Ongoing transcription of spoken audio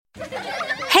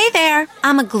Hey there,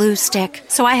 I'm a glue stick,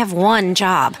 so I have one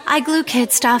job. I glue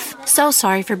kid stuff. So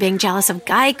sorry for being jealous of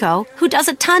Geico, who does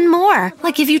a ton more,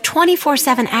 like give you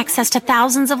 24/7 access to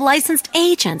thousands of licensed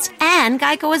agents. And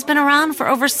Geico has been around for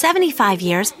over 75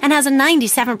 years and has a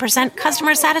 97%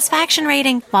 customer satisfaction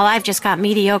rating. While I've just got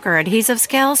mediocre adhesive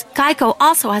skills, Geico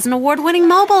also has an award-winning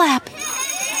mobile app.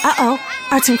 Uh-oh,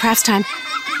 arts and crafts time.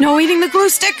 No eating the glue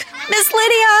stick, Miss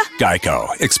Lydia!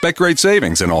 Geico. Expect great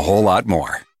savings and a whole lot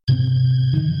more.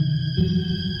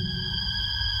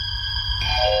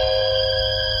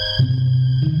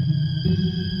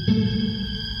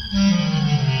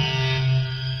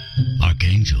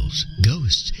 Archangels,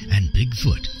 ghosts, and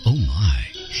Bigfoot. Oh my.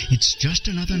 It's just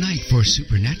another night for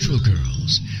Supernatural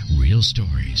Girlz. Real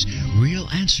stories, real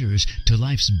answers to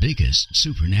life's biggest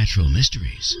supernatural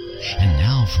mysteries. And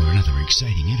now for another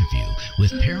exciting interview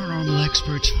with paranormal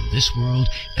experts from this world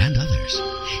and others.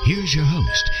 Here's your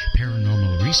host,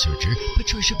 paranormal researcher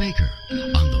Patricia Baker,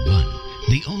 on the one,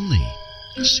 the only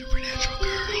Supernatural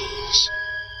Girlz.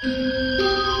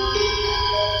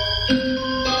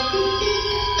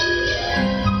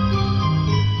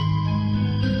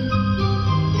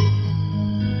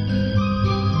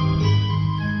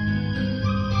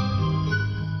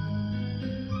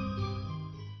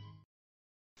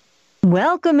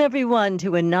 Welcome, everyone,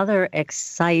 to another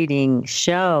exciting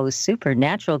show,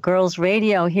 Supernatural Girlz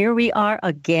Radio. Here we are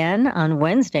again on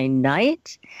Wednesday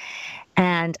night,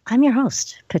 and I'm your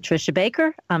host, Patricia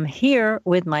Baker. I'm here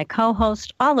with my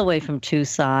co-host all the way from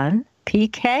Tucson,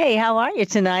 PK. How are you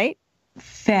tonight?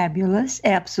 Fabulous,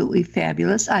 absolutely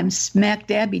fabulous. I'm smack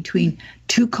dab between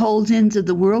two cold ends of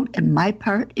the world, and my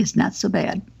part is not so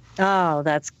bad. Oh,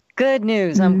 that's good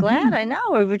news. I'm glad. I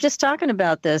know. We were just talking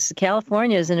about this.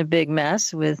 California is in a big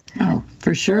mess with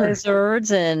for sure blizzards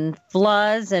and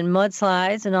floods and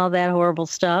mudslides and all that horrible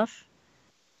stuff.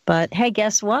 But hey,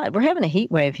 guess what? We're having a heat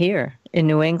wave here in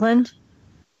New England.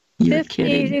 You're 50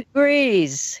 kidding.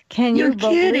 degrees. Can you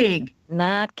believe? You're kidding.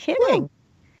 Not kidding. Whoa.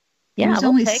 Yeah, it was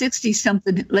only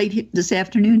 60-something late this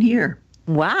afternoon here.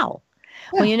 Wow.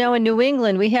 Well, you know, in New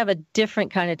England, we have a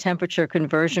different kind of temperature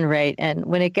conversion rate. And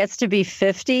when it gets to be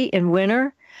 50 in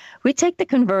winter, we take the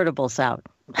convertibles out.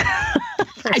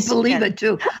 I believe it,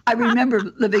 too. I remember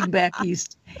living back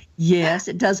east. Yes,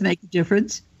 it does make a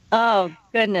difference. Oh,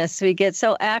 goodness. We get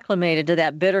so acclimated to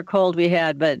that bitter cold we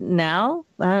had. But now,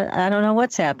 I don't know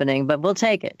what's happening, but we'll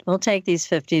take it. We'll take these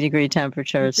 50-degree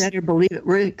temperatures. You better believe it.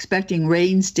 We're expecting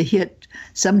rains to hit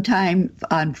sometime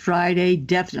on Friday,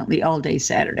 definitely all day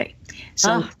Saturday.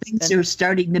 So things are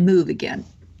starting to move again.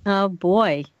 Oh,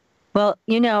 boy. Well,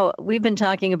 you know, we've been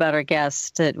talking about our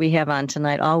guests that we have on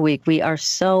tonight all week. We are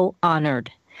so honored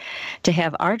to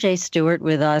have RJ Stewart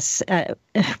with us.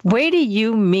 Wait till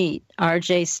you meet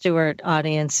RJ Stewart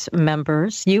audience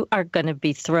members. You are going to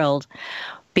be thrilled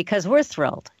because we're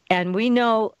thrilled. And we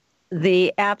know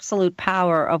the absolute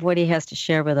power of what he has to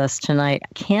share with us tonight.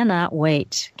 Cannot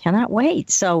wait. Cannot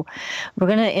wait. So we're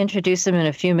going to introduce him in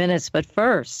a few minutes. But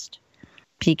first,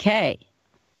 PK,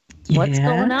 what's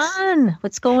going on?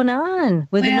 What's going on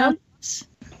with the numbers?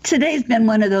 Today's been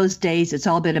one of those days. It's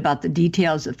all been about the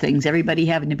details of things. Everybody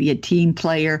having to be a team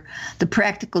player, the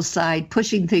practical side,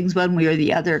 pushing things one way or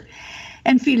the other,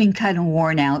 and feeling kind of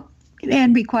worn out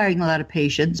and requiring a lot of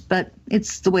patience. But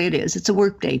it's the way it is. It's a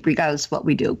work day, regardless of what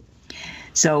we do.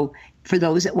 So for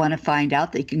those that want to find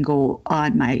out, they can go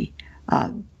on my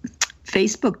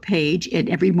Facebook page, and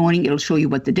every morning it'll show you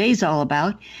what the day's all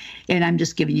about. And I'm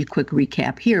just giving you a quick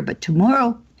recap here. But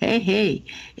tomorrow, hey,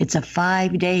 it's a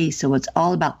 5 days, so it's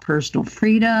all about personal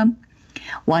freedom,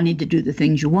 wanting to do the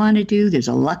things you want to do. There's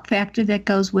a luck factor that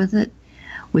goes with it,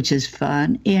 which is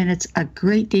fun, and it's a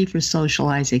great day for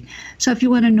socializing. So if you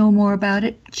want to know more about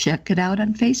it, check it out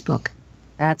on Facebook.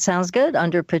 That sounds good.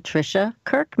 Under Patricia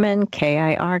Kirkman,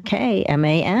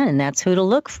 Kirkman. That's who to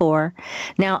look for.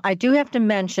 Now, I do have to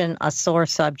mention a sore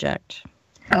subject.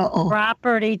 Uh-oh.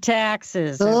 Property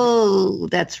taxes. Oh,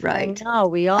 that's right. I know.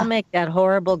 We all make that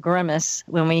horrible grimace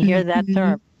when we hear that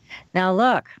term. Now,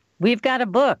 look, we've got a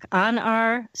book on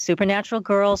our Supernatural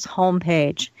Girlz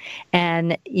homepage,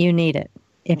 and you need it.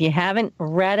 If you haven't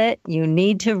read it, you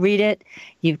need to read it.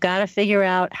 You've got to figure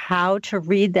out how to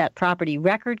read that property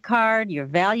record card, your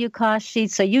value cost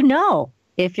sheet, so you know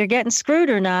if you're getting screwed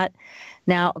or not.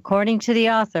 Now, according to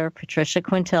the author, Patricia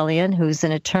Quintilian, who's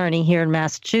an attorney here in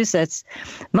Massachusetts,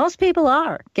 most people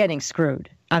are getting screwed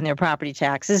on their property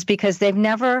taxes because they've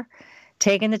never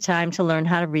taken the time to learn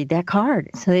how to read that card.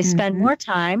 So they spend more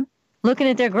time looking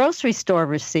at their grocery store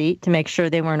receipt to make sure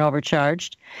they weren't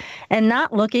overcharged and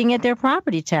not looking at their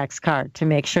property tax card to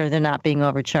make sure they're not being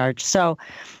overcharged. So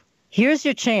here's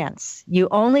your chance. You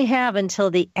only have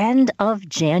until the end of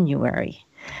January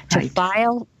to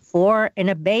file for an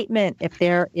abatement if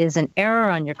there is an error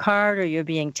on your card or you're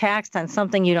being taxed on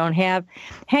something you don't have.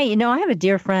 Hey, I have a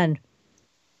dear friend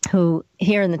who,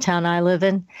 here in the town I live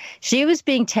in, she was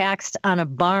being taxed on a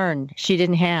barn she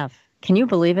didn't have. Can you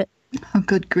believe it? Oh,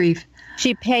 good grief.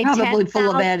 She paid probably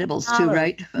full of animals too,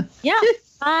 right? Yeah,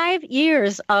 5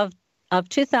 years of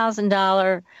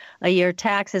 $2,000 a year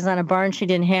taxes on a barn she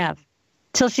didn't have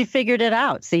till she figured it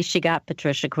out. See, she got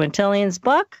Patricia Quintilian's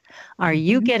book, Are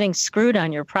You Getting Screwed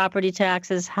on Your Property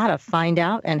Taxes? How to Find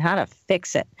Out and How to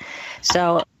Fix It.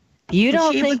 So you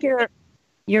don't think you're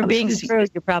being screwed,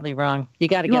 you're probably wrong. You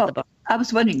got to get the book. I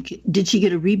was wondering, did she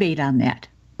get a rebate on that?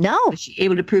 No. Was she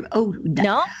able to prove? Oh,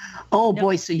 no. Oh,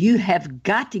 boy. So you have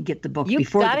got to get the book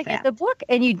before the fact. You've got to get the book,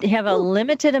 and you have a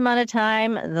limited amount of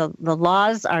time. The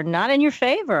laws are not in your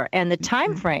favor, and the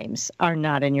time frames are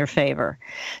not in your favor.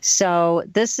 So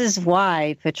this is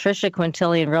why Patricia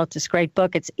Quintilian wrote this great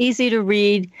book. It's easy to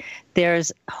read.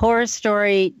 There's horror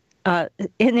story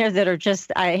in there that are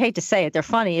just, I hate to say it, they're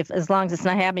funny as long as it's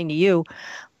not happening to you,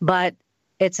 but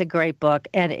it's a great book,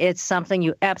 and it's something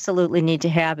you absolutely need to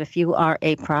have if you are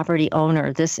a property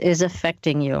owner. This is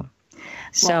affecting you.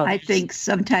 So I think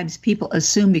sometimes people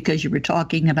assume because you were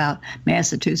talking about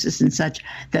Massachusetts and such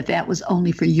that was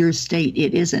only for your state.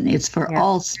 It isn't. It's for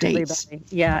all states.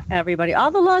 Everybody.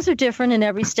 All the laws are different in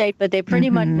every state, but they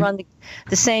pretty much run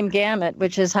the same gamut,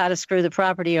 which is how to screw the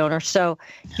property owner. So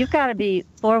you've got to be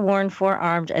forewarned,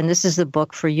 forearmed, and this is the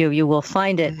book for you. You will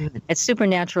find it at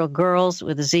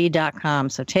supernaturalgirls.com.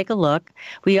 So take a look.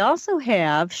 We also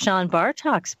have Sean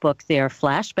Bartok's book there,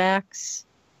 Flashbacks.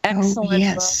 Excellent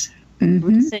yes. book.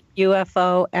 Recent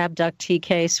UFO abductee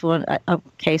case, one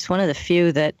of the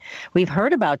few that we've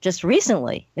heard about just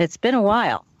recently. It's been a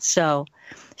while. So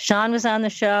Sean was on the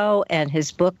show, and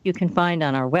his book you can find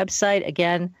on our website.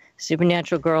 Again,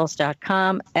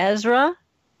 supernaturalgirls.com. Ezra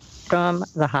from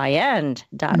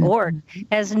thehighend.org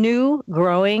has new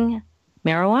growing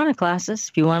marijuana classes.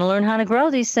 If you want to learn how to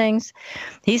grow these things,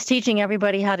 he's teaching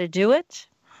everybody how to do it.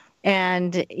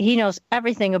 And he knows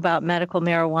everything about medical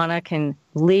marijuana, can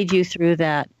lead you through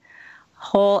that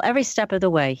every step of the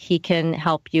way. He can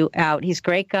help you out. He's a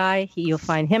great guy. You'll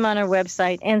find him on our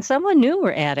website. And someone new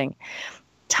we're adding,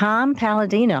 Tom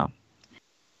Palladino.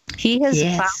 He has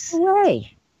found a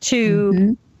way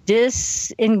to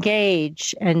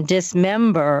disengage and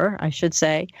dismember, I should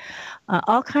say,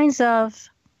 all kinds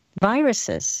of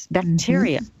viruses,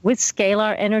 bacteria with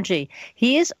scalar energy.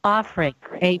 He is offering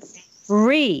a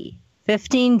free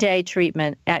 15-day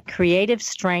treatment at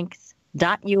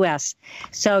creativestrength.us.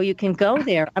 So you can go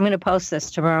there. I'm going to post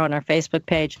this tomorrow on our Facebook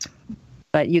page,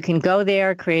 but you can go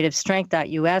there,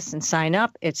 creativestrength.us, and sign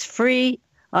up. It's free.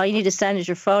 All you need to send is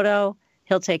your photo.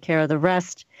 He'll take care of the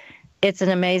rest. It's an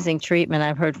amazing treatment.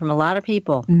 I've heard from a lot of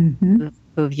people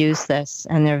who've used this,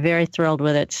 and they're very thrilled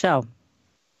with it. So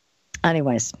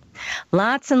anyways,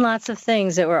 lots and lots of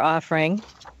things that we're offering.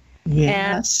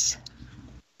 Yes.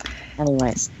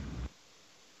 Anyways,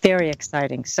 very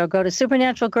exciting. So go to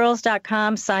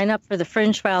supernaturalgirls.com, sign up for the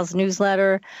Fringe Files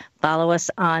newsletter, follow us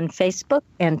on Facebook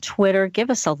and Twitter. Give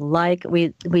us a like.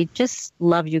 We just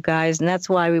love you guys, and that's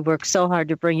why we work so hard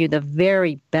to bring you the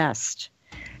very best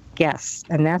guests,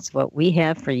 and that's what we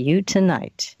have for you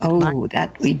tonight. Oh,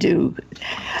 that we do.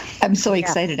 I'm so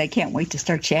excited. I can't wait to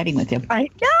start chatting with him. I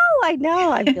know.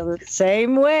 I feel the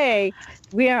same way.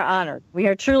 We are honored. We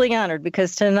are truly honored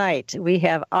because tonight we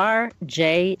have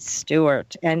RJ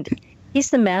Stewart, and he's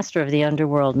the master of the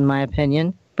underworld, in my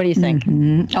opinion. What do you think?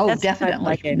 Oh, that's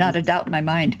definitely. Not a doubt in my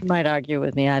mind. You might argue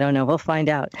with me. I don't know. We'll find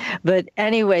out. But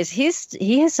anyways, he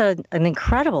is an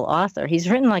incredible author. He's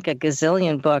written like a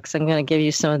gazillion books. I'm going to give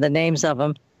you some of the names of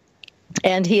them.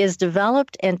 And he has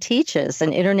developed and teaches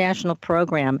an international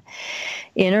program,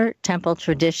 Inner Temple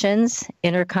Traditions,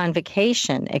 Inner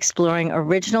Convocation, exploring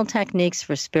original techniques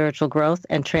for spiritual growth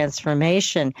and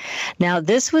transformation. Now,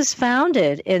 this was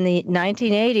founded in the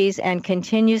 1980s and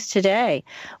continues today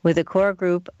with a core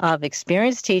group of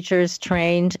experienced teachers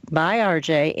trained by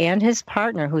RJ and his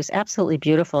partner, who's absolutely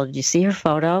beautiful. Did you see her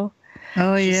photo?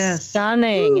 Oh, yes.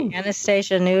 Stunning. Ooh.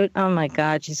 Anastasia Newt. Oh, my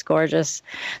God, she's gorgeous.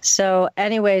 So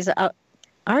anyways,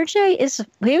 RJ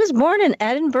he was born in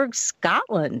Edinburgh,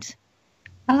 Scotland.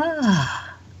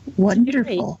 Ah,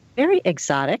 wonderful. Very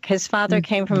exotic. His father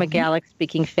came from a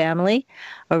Gaelic-speaking family,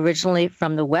 originally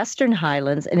from the Western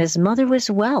Highlands, and his mother was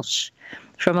Welsh,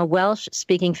 from a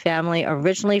Welsh-speaking family,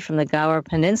 originally from the Gower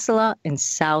Peninsula in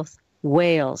South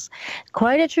Wales.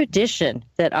 Quite a tradition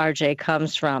that RJ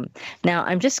comes from. Now,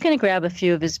 I'm just going to grab a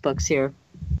few of his books here.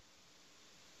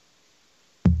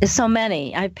 So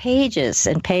many. I have pages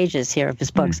and pages here of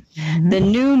his books. The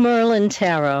New Merlin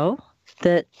Tarot,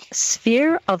 The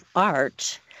Sphere of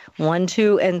Art, 1,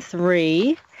 2, and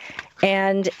 3.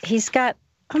 And he's got,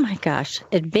 oh my gosh,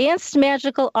 Advanced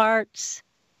Magical Arts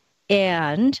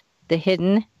and The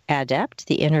Hidden Adept,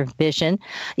 The Inner Vision.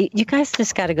 You guys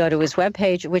just got to go to his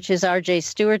webpage, which is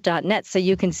rjstewart.net, so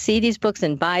you can see these books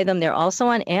and buy them. They're also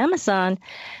on Amazon.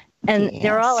 And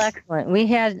they're all excellent. We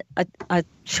had a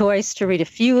choice to read a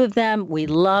few of them. We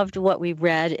loved what we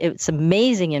read. It's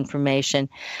amazing information.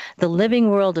 The Living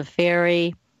World of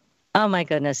Fairy. Oh, my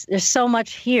goodness. There's so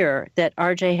much here that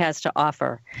RJ has to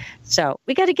offer. So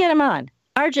we got to get him on.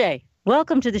 RJ,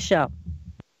 welcome to the show.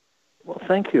 Well,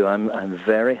 thank you. I'm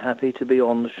very happy to be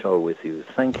on the show with you.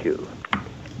 Thank you.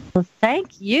 Well,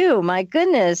 thank you. My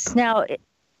goodness. Now,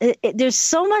 there's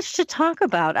so much to talk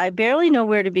about. I barely know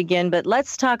where to begin, but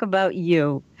let's talk about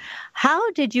you. How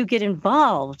did you get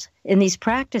involved in these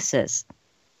practices?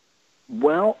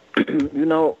 Well,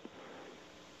 it's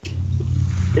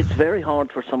very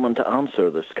hard for someone to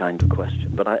answer this kind of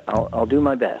question, but I'll do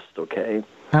my best, okay?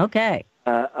 Okay.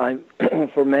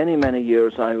 For many, many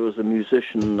years, I was a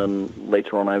musician, and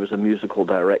later on I was a musical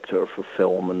director for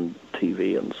film and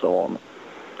TV and so on.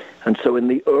 And so in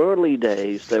the early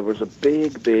days, there was a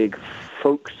big, big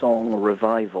folk song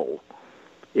revival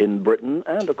in Britain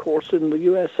and, of course, in the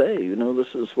USA.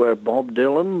 This is where Bob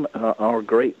Dylan, our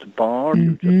great bard,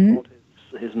 who just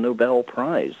got his Nobel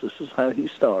Prize, this is how he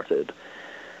started.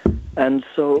 And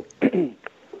so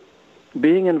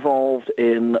being involved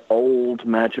in old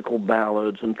magical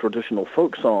ballads and traditional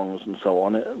folk songs and so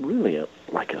on, really,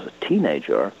 like as a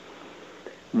teenager,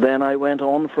 then I went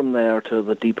on from there to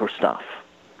the deeper stuff.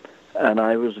 And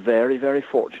I was very, very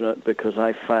fortunate because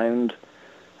I found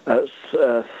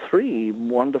 3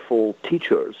 wonderful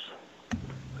teachers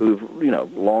who've,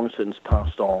 long since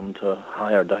passed on to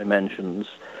higher dimensions.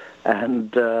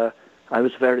 And I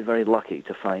was very, very lucky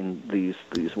to find these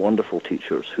wonderful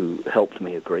teachers who helped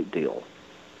me a great deal.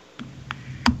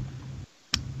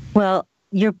 Well,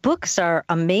 your books are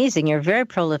amazing. You're a very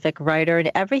prolific writer, and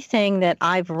everything that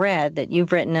I've read that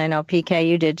you've written, I know PK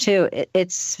you did too,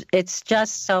 it's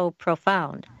just so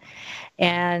profound.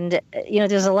 And,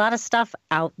 there's a lot of stuff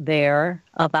out there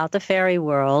about the fairy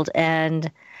world, and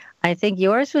I think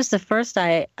yours was the first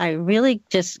I really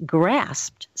just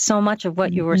grasped so much of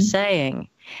what you were saying.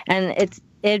 And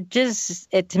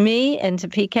it to me and to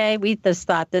PK, we just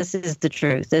thought this is the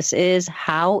truth. This is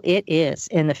how it is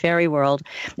in the fairy world,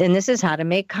 and this is how to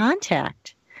make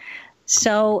contact.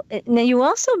 So now you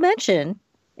also mention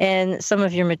in some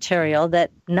of your material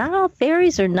that not all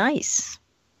fairies are nice.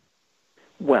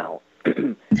 Well,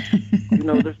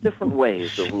 there's different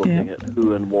ways of looking at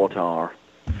who and what are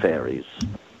fairies.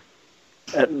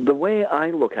 The way I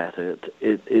look at it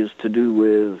is to do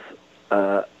with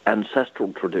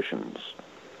ancestral traditions.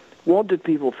 What did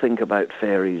people think about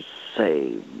fairies,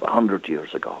 say, 100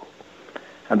 years ago?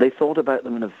 And they thought about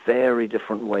them in a very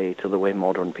different way to the way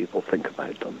modern people think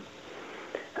about them.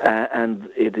 And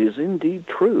it is indeed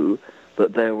true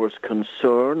that there was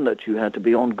concern that you had to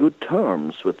be on good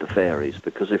terms with the fairies,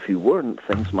 because if you weren't,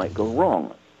 things might go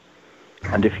wrong.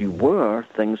 And if you were,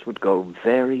 things would go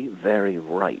very, very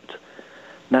right.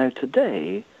 Now,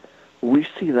 today, we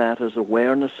see that as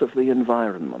awareness of the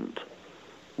environment.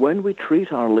 When we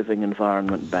treat our living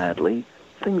environment badly,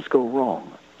 things go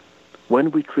wrong.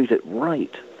 When we treat it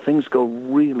right, things go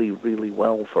really, really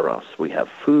well for us. We have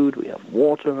food, we have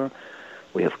water,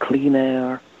 we have clean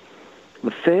air.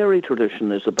 The fairy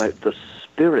tradition is about the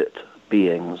spirit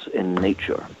beings in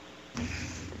nature.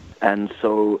 And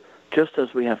so, just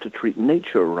as we have to treat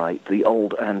nature right, the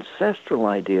old ancestral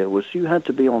idea was you had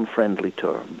to be on friendly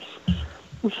terms.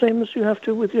 The same as you have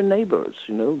to with your neighbors.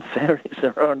 Fairies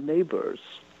are our neighbors.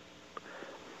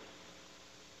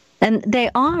 And they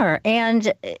are.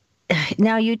 And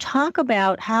now you talk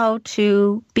about how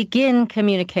to begin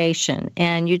communication,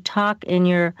 and you talk in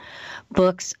your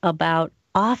books about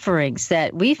offerings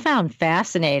that we found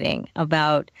fascinating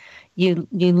about you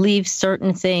leave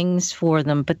certain things for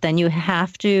them, but then you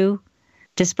have to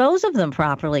dispose of them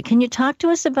properly. Can you talk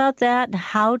to us about that?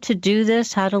 How to do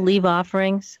this, how to leave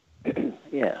offerings?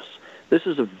 Yes. This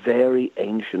is a very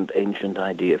ancient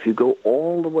idea. If you go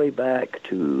all the way back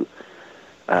to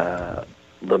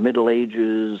the Middle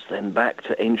Ages, then back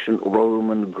to ancient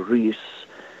Rome and Greece,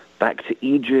 back to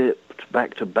Egypt,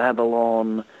 back to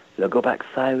Babylon, go back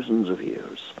thousands of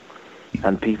years,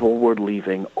 and people were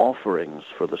leaving offerings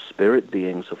for the spirit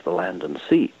beings of the land and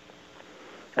sea.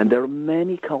 And there are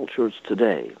many cultures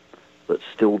today that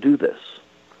still do this.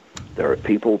 There are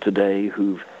people today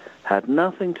who've had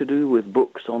nothing to do with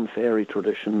books on fairy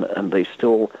tradition, and they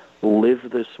still live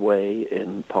this way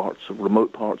in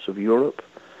remote parts of Europe.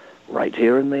 Right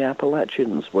here in the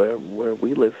Appalachians, where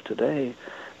we live today,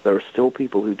 there are still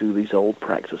people who do these old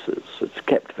practices. It's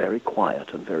kept very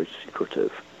quiet and very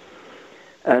secretive.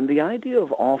 And the idea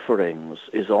of offerings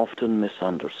is often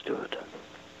misunderstood.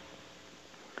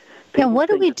 Yeah, what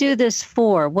do we do this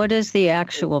for? What is the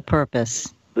actual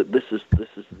purpose? This is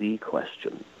the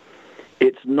question.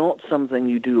 It's not something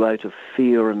you do out of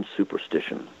fear and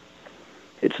superstition.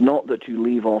 It's not that you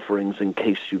leave offerings in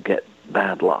case you get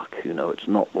bad luck. It's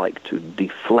not like to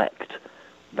deflect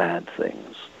bad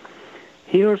things.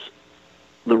 Here's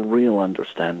the real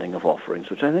understanding of offerings,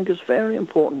 which I think is very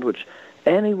important, which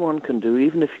anyone can do,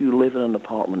 even if you live in an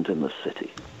apartment in the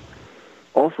city.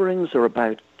 Offerings are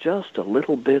about just a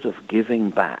little bit of giving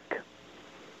back.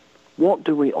 What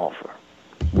do we offer?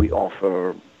 We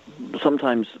offer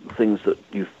sometimes things that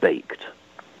you've baked,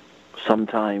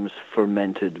 sometimes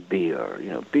fermented beer.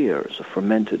 Beer is a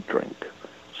fermented drink.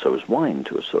 So is wine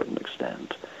to a certain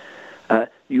extent.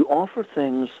 You offer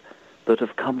things that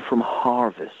have come from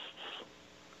harvests.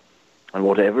 And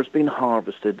whatever's been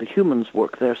harvested, the humans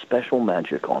work their special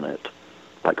magic on it,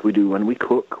 like we do when we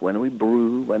cook, when we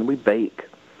brew, when we bake,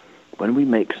 when we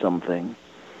make something.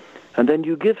 And then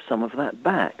you give some of that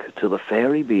back to the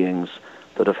fairy beings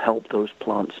that have helped those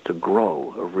plants to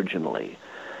grow originally.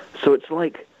 So it's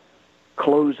like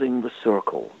closing the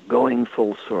circle, going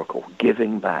full circle,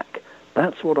 giving back.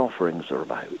 That's what offerings are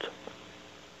about.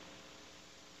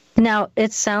 Now,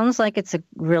 it sounds like it's a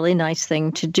really nice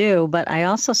thing to do, but I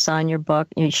also saw in your book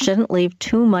you shouldn't leave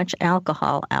too much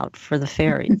alcohol out for the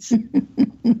fairies.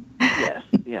 Yes,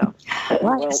 yeah.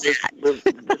 Why is that? There's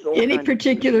Any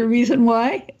particular reason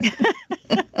why?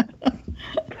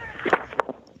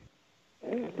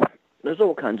 There's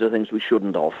all kinds of things we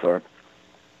shouldn't offer.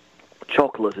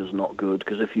 Chocolate is not good,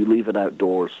 because if you leave it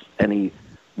outdoors, any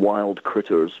wild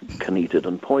critters can eat it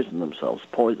and poison themselves.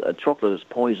 Chocolate is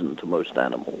poison to most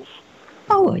animals.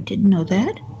 Oh, I didn't know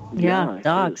that. Yeah,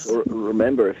 dogs.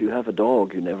 Remember, if you have a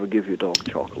dog, you never give your dog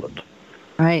chocolate.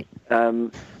 Right.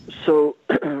 So,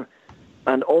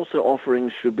 and also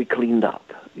offerings should be cleaned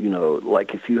up.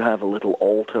 Like if you have a little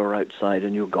altar outside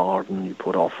in your garden, you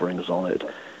put offerings on it.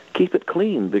 Keep it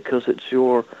clean, because it's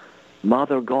your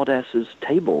mother goddess's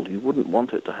table. You wouldn't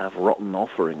want it to have rotten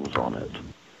offerings on it.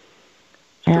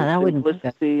 So yeah, that wouldn't be good.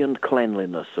 Simplicity and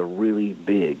cleanliness are really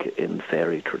big in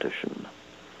fairy tradition.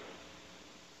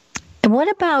 And what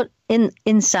about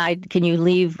inside? Can you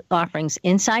leave offerings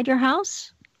inside your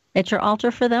house at your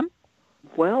altar for them?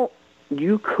 Well,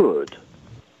 you could.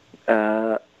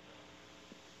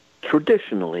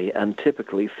 Traditionally and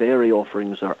typically, fairy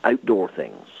offerings are outdoor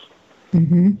things.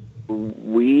 Mm-hmm.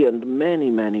 We and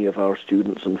many of our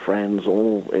students and friends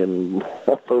all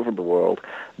over the world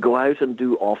go out and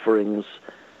do offerings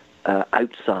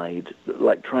outside,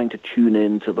 like trying to tune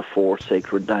in to the 4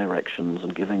 sacred directions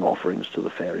and giving offerings to the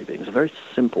fairy beings. A very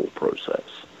simple process.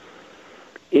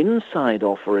 Inside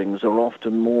offerings are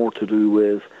often more to do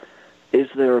with, is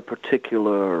there a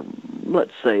particular,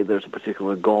 let's say there's a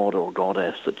particular god or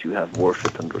goddess that you have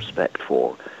worship and respect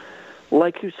for.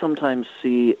 Like you sometimes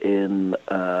see in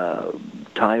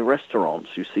Thai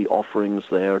restaurants, you see offerings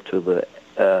there to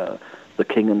the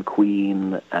king and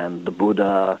queen and the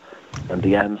Buddha and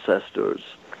the ancestors.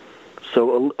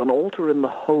 So an altar in the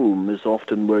home is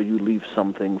often where you leave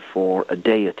something for a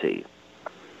deity.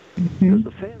 Mm-hmm. Because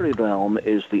the fairy realm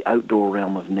is the outdoor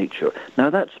realm of nature. Now,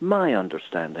 that's my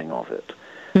understanding of it.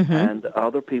 Mm-hmm. And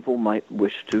other people might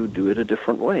wish to do it a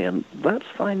different way, and that's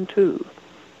fine too.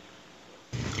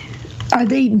 Are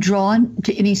they drawn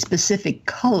to any specific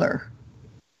color?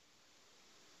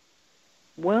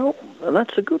 Well,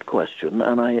 that's a good question,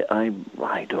 and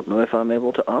I don't know if I'm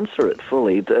able to answer it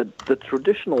fully. The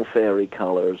traditional fairy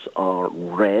colors are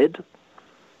red,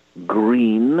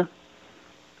 green,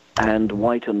 and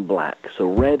white and black. So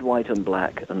red, white, and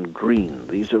black, and green.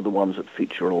 These are the ones that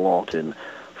feature a lot in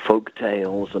folk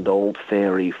tales and old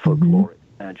fairy folkloric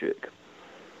magic.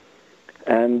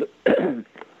 And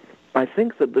I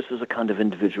think that this is a kind of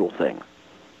individual thing.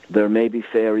 There may be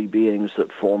fairy beings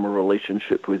that form a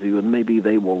relationship with you, and maybe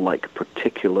they will like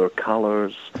particular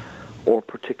colors or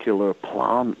particular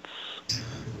plants,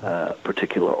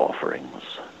 particular offerings.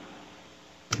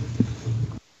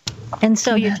 And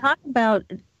so you talk about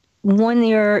when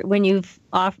you've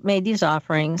made these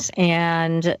offerings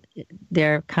and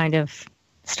they're kind of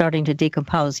starting to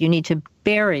decompose, you need to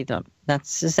bury them.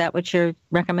 Is that what you're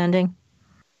recommending?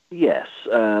 Yes,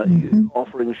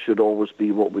 offerings should always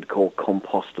be what we'd call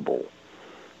compostable.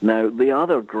 Now, the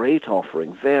other great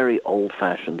offering, very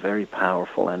old-fashioned, very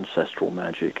powerful ancestral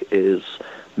magic, is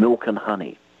milk and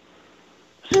honey.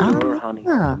 Stir honey in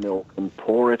the milk and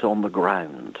pour it on the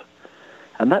ground.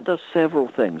 And that does several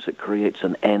things. It creates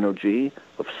an energy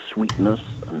of sweetness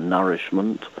and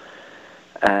nourishment,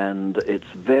 and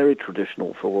it's very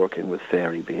traditional for working with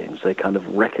fairy beings. They kind of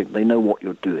they know what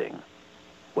you're doing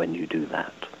when you do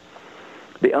that.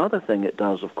 The other thing it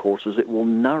does, of course, is it will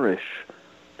nourish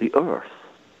the earth.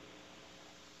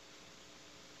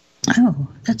 Oh,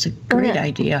 that's a great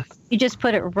idea. You just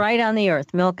put it right on the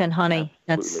earth, milk and honey.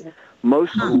 Absolutely.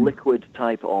 Most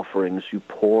liquid-type offerings, you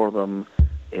pour them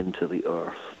into the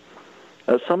earth.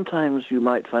 Sometimes you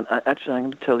might find... Actually, I'm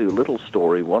going to tell you a little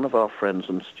story. One of our friends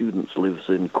and students lives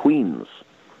in Queens,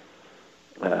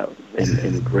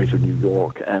 in Greater New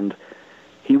York, and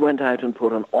he went out and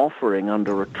put an offering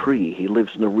under a tree. He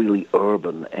lives in a really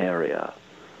urban area.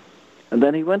 And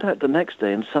then he went out the next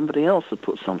day, and somebody else had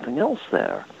put something else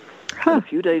there. And a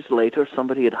few days later,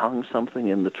 somebody had hung something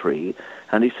in the tree,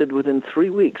 and he said within 3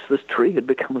 weeks, this tree had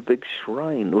become a big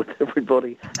shrine with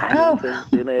everybody hanging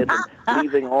things in it and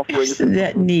leaving offerings. Isn't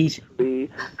that neat?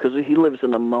 Because he lives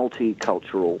in a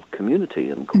multicultural community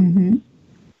in Queens. Mm-hmm.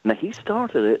 Now, he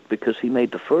started it because he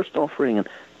made the first offering, and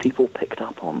people picked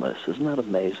up on this. Isn't that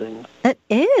amazing? It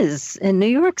is, in New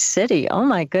York City. Oh,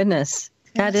 my goodness.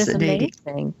 That is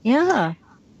amazing. Yeah.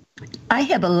 I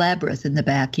have a labyrinth in the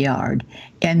backyard,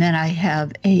 and then I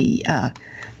have a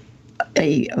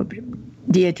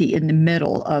deity in the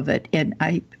middle of it, and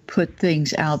I put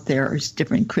things out there as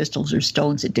different crystals or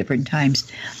stones at different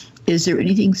times. Is there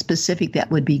anything specific that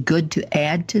would be good to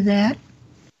add to that?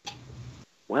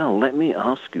 Well, let me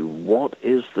ask you, what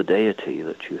is the deity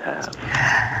that you have?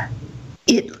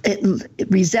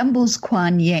 It resembles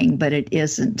Kuan Yin, but it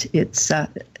isn't. It's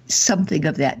something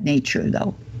of that nature,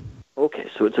 though. Okay,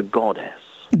 so it's a goddess.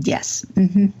 Yes.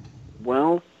 Mm-hmm.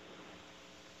 Well,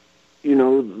 you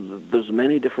know, there's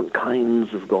many different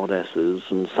kinds of goddesses,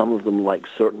 and some of them like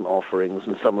certain offerings,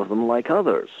 and some of them like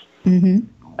others.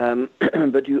 Mm-hmm.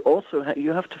 But you also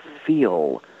you have to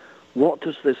feel, what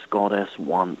does this goddess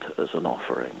want as an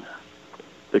offering?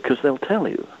 Because they'll tell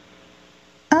you.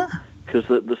 Because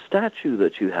the statue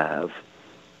that you have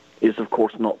is, of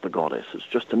course, not the goddess. It's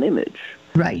just an image.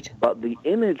 Right. But the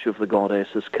image of the goddess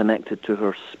is connected to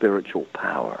her spiritual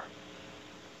power.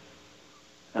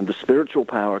 And the spiritual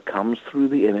power comes through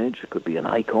the image. It could be an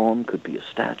icon, could be a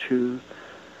statue.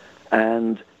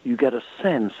 And you get a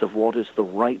sense of what is the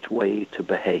right way to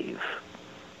behave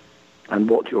and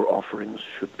what your offerings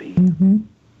should be. Mm-hmm.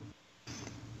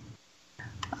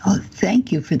 Oh,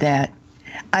 thank you for that.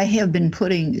 I have been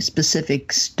putting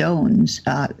specific stones.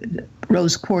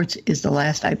 Rose quartz is the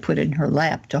last I put in her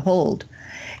lap to hold.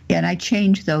 And I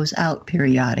change those out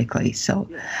periodically. So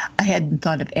I hadn't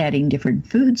thought of adding different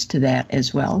foods to that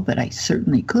as well, but I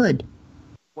certainly could.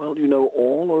 Well, you know,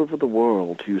 all over the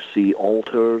world you see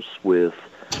altars with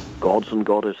gods and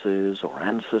goddesses or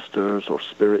ancestors or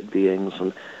spirit beings.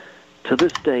 And to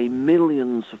this day,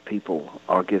 millions of people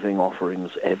are giving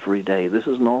offerings every day. This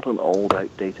is not an old,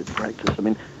 outdated practice. I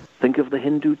mean, think of the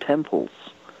Hindu temples.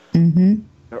 Mm-hmm.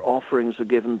 Their offerings are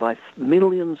given by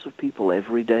millions of people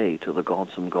every day to the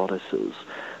gods and goddesses.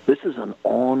 This is an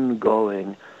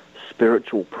ongoing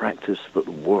spiritual practice that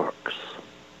works.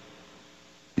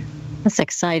 That's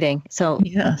exciting. So,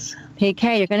 yes,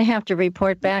 PK, you're going to have to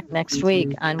report back next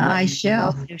week on what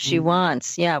she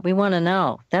wants. Yeah, we want to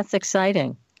know. That's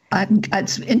exciting.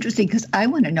 It's interesting because I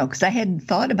want to know, because I hadn't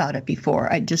thought about it before.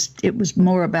 It was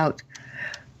more about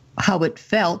how it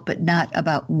felt, but not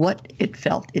about what it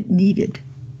felt it needed.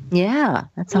 Yeah,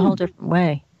 that's a whole different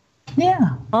way.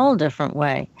 Yeah. Whole different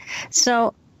way.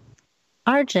 So,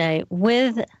 RJ,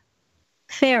 with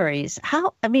fairies,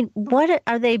 what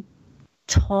are they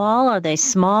tall? Are they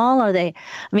small?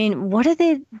 What do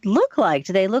they look like?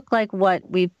 Do they look like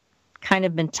what we've kind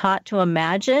of been taught to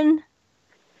imagine?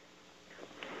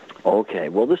 Okay,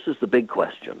 well, this is the big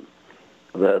question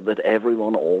that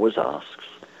everyone always asks.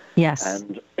 Yes.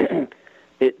 And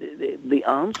the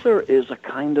answer is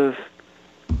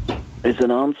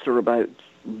an answer about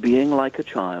being like a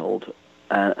child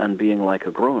and being like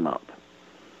a grown-up.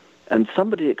 And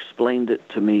somebody explained it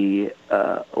to me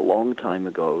a long time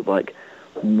ago, like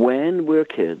when we're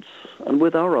kids, and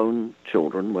with our own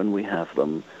children when we have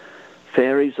them,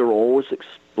 fairies are always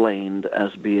explained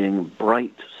as being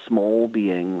bright, small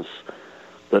beings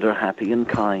that are happy and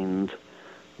kind,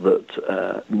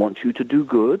 that want you to do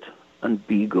good and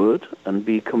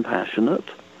be compassionate,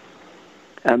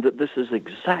 and that this is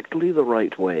exactly the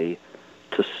right way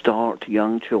to start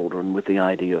young children with the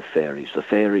idea of fairies. The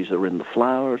fairies are in the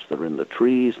flowers, they're in the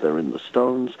trees, they're in the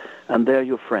stones, and they're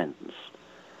your friends.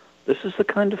 This is the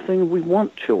kind of thing we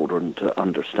want children to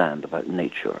understand about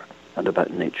nature and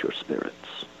about nature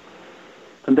spirits.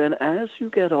 And then as you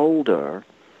get older,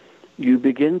 you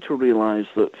begin to realize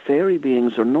that fairy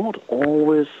beings are not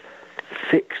always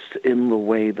fixed in the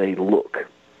way they look.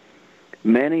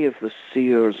 Many of the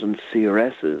seers and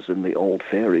seeresses in the old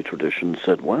fairy tradition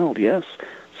said, well, yes,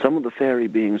 some of the fairy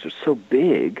beings are so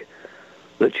big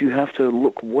that you have to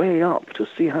look way up to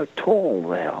see how tall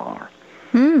they are.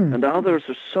 And others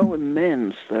are so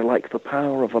immense, they're like the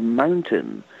power of a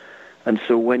mountain. And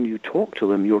so when you talk to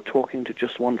them, you're talking to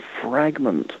just one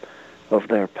fragment of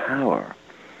their power.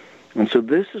 And so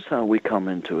this is how we come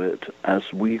into it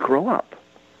as we grow up.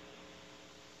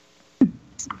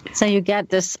 So you get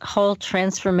this whole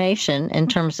transformation in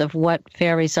terms of what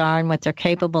fairies are and what they're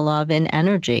capable of in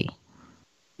energy.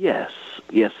 Yes,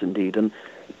 indeed. And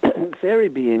fairy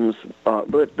beings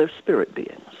they're spirit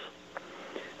beings.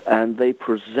 And they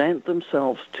present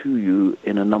themselves to you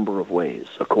in a number of ways,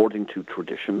 according to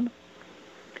tradition.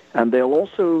 And they'll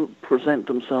also present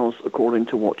themselves according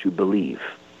to what you believe.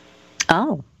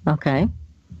 Oh, okay.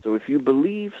 So if you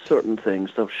believe certain things,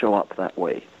 they'll show up that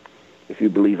way. If you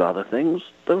believe other things,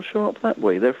 they'll show up that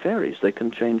way. They're fairies. They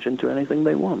can change into anything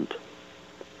they want.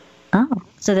 Oh,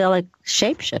 so they're like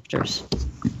shapeshifters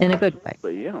in a good way.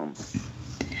 Yeah.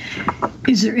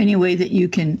 Is there any way that you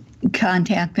can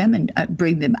contact them and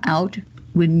bring them out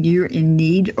when you're in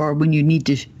need or when you need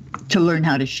to learn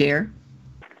how to share?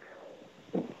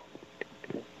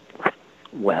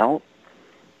 Well,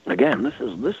 again,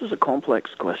 this is a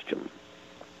complex question.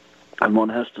 And one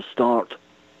has to start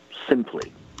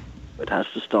simply. It has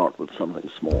to start with something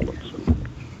small and simple.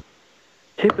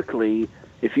 Typically,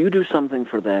 if you do something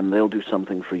for them, they'll do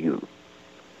something for you.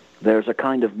 There's a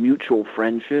kind of mutual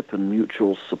friendship and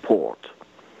mutual support.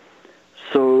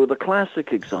 So the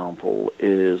classic example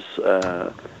is,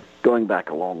 going back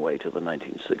a long way to the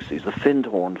 1960s, the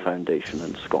Findhorn Foundation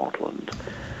in Scotland.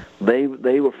 They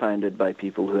were founded by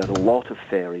people who had a lot of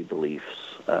fairy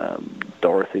beliefs.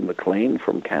 Dorothy McLean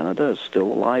from Canada is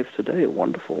still alive today, a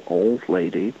wonderful old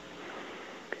lady.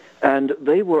 And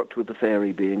they worked with the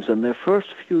fairy beings, and their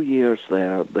first few years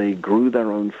there, they grew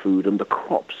their own food, and the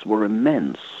crops were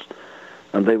immense.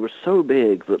 And they were so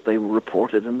big that they were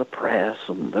reported in the press,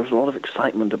 and there was a lot of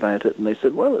excitement about it. And they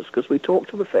said, well, it's because we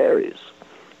talked to the fairies.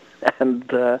 And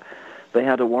they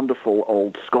had a wonderful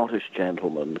old Scottish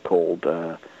gentleman called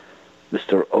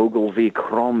Mr. Ogilvy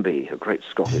Crombie, a great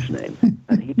Scottish name.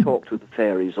 And he talked with the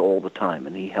fairies all the time,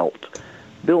 and he helped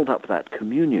build up that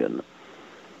communion.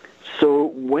 So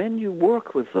when you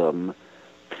work with them,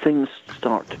 things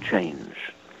start to change.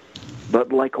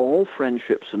 But like all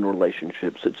friendships and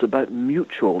relationships, it's about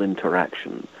mutual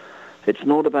interaction. It's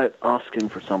not about asking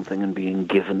for something and being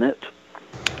given it.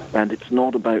 And it's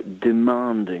not about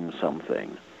demanding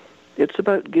something. It's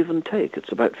about give and take.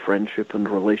 It's about friendship and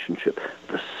relationship.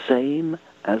 The same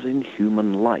as in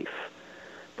human life.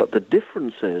 But the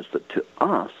difference is that to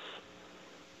us,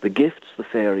 the gifts the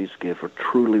fairies give are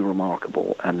truly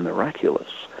remarkable and miraculous.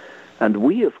 And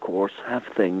we, of course, have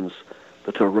things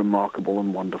that are remarkable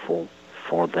and wonderful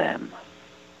for them.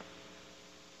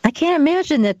 I can't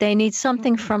imagine that they need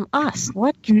something from us.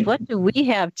 What do we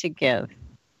have to give?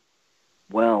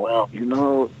 Well,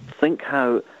 think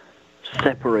how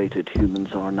separated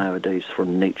humans are nowadays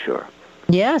from nature.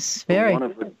 Yes, very. One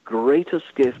of the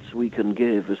greatest gifts we can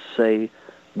give is say,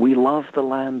 we love the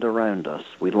land around us.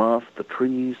 We love the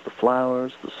trees, the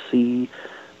flowers, the sea.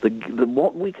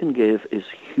 What we can give is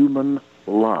human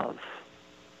love.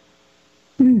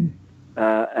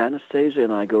 Anastasia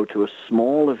and I go to a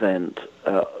small event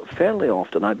fairly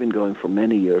often. I've been going for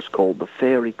many years, called the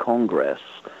Fairy Congress,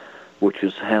 which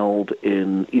is held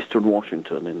in eastern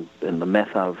Washington in the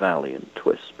Methow Valley in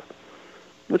Twisp.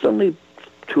 It's only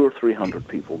 200 or 300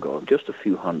 people going, just a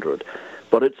few hundred.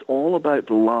 But it's all about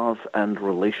love and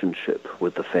relationship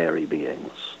with the fairy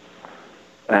beings.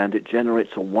 And it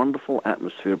generates a wonderful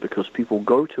atmosphere because people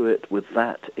go to it with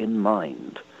that in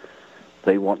mind.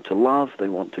 They want to love, they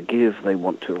want to give, they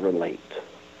want to relate.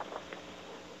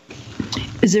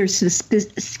 Is there a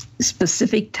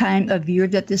specific time of year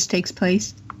that this takes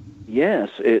place? Yes,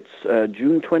 it's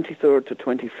June 23rd to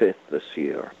 25th this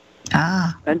year.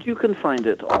 And you can find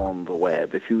it on the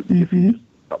web if you just look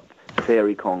up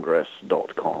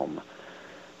fairycongress.com.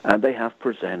 And they have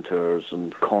presenters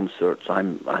and concerts.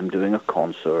 I'm doing a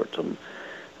concert, and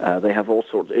they have all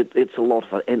sorts. It's a lot of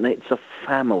fun, and it's a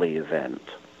family event.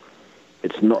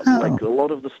 It's not like a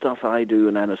lot of the stuff I do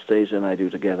and Anastasia and I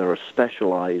do together are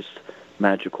specialized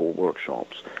magical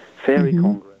workshops. Fairy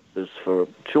Congress is for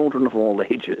children of all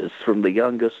ages, from the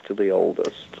youngest to the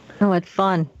oldest. Oh, it's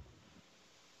fun.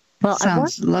 Well,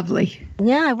 Sounds lovely.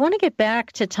 Yeah, I want to get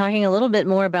back to talking a little bit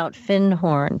more about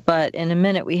Findhorn, but in a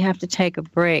minute we have to take a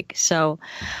break. So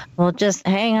we'll just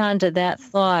hang on to that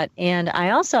thought. And I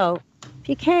also,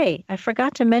 PK, I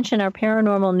forgot to mention our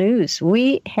paranormal news.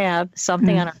 We have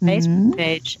something on our Facebook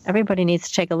page. Everybody needs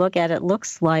to take a look at it. It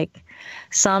looks like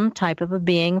some type of a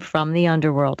being from the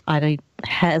underworld. I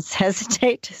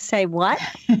hesitate to say what.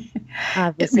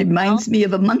 It reminds me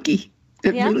of a monkey.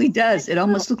 It really does. It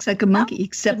almost looks like a monkey,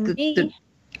 except that the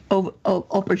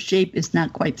upper shape is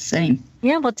not quite the same.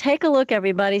 Yeah, well, take a look,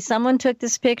 everybody. Someone took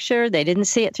this picture. They didn't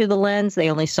see it through the lens. They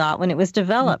only saw it when it was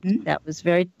developed. That's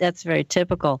very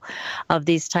typical of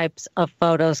these types of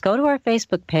photos. Go to our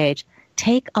Facebook page.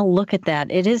 Take a look at that.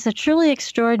 It is a truly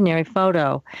extraordinary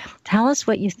photo. Tell us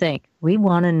what you think. We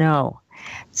want to know.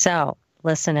 So,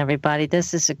 listen, everybody,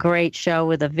 this is a great show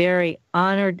with a very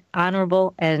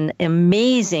honorable, and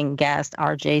amazing guest,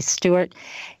 RJ Stewart.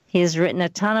 He has written a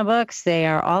ton of books. They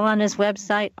are all on his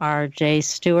website,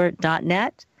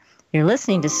 rjstewart.net. You're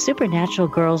listening to Supernatural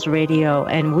Girlz Radio,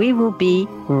 and we will be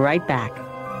right back.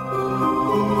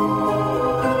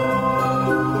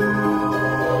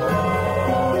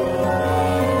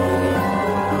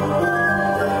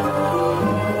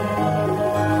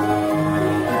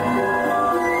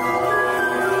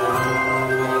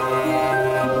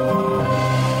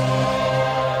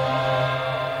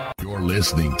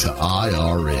 Listening to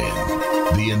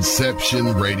IRN, the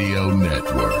Inception Radio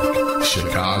Network,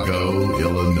 Chicago,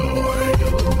 Illinois.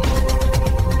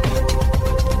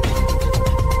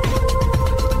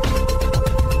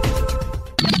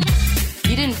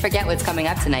 You didn't forget what's coming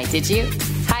up tonight, did you?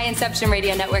 Hi, Inception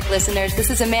Radio Network listeners. This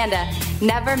is Amanda.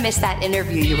 Never miss that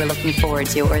interview you were looking forward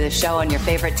to or the show on your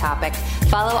favorite topic.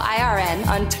 Follow IRN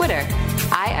on Twitter,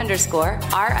 I_R_N,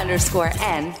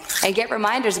 and get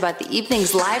reminders about the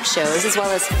evening's live shows as well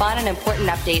as fun and important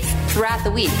updates throughout the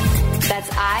week. That's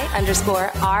I_R_N,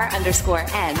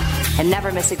 and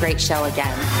never miss a great show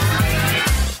again.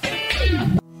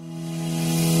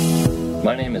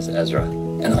 My name is Ezra,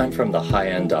 and I'm from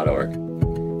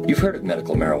thehighend.org. You've heard of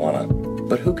medical marijuana,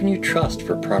 but who can you trust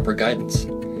for proper guidance?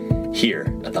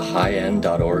 Here at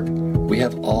thehighend.org, we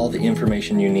have all the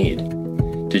information you need.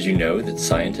 Did you know that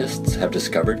scientists have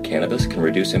discovered cannabis can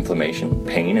reduce inflammation,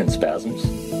 pain, and spasms?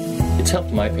 It's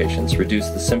helped my patients reduce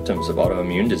the symptoms of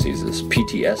autoimmune diseases,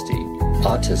 PTSD,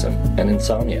 autism, and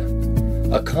insomnia.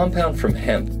 A compound from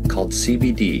hemp called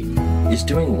CBD is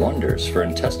doing wonders for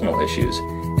intestinal issues,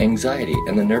 anxiety,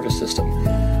 and the nervous system.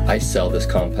 I sell this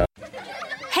compound.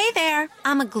 Hey there,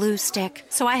 I'm a glue stick,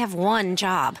 so I have one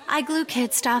job. I glue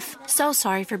kid stuff. So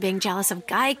sorry for being jealous of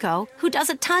Geico, who does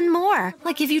a ton more,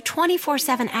 like give you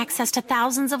 24/7 access to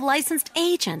thousands of licensed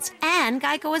agents. And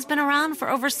Geico has been around for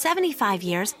over 75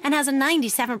 years and has a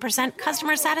 97%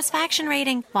 customer satisfaction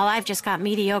rating. While I've just got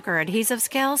mediocre adhesive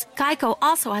skills, Geico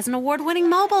also has an award-winning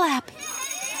mobile app.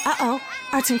 Uh-oh,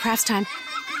 arts and crafts time.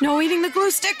 No eating the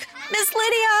glue stick, Miss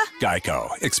Lydia.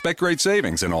 Geico. Expect great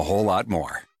savings and a whole lot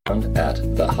more. At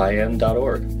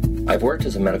thehighend.org. I've worked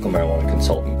as a medical marijuana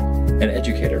consultant and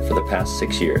educator for the past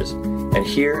 6 years, and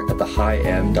here at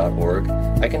thehighend.org,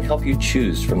 I can help you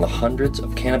choose from the hundreds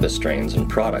of cannabis strains and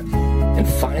products and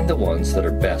find the ones that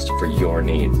are best for your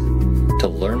needs. To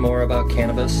learn more about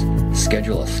cannabis,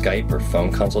 schedule a Skype or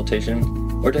phone consultation,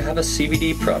 or to have a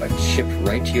CBD product shipped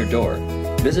right to your door,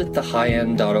 visit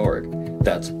thehighend.org.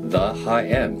 That's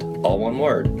thehighend, all one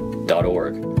word,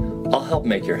 .org. I'll help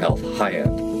make your health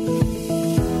high-end.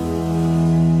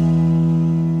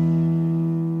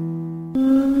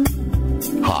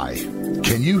 Hi,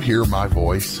 can you hear my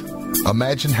voice?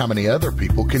 Imagine how many other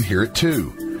people can hear it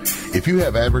too. If you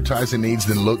have advertising needs,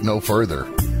 then look no further.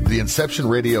 The Inception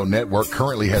Radio Network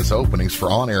currently has openings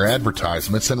for on-air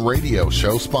advertisements and radio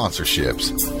show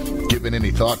sponsorships. Given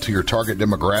any thought to your target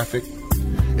demographic?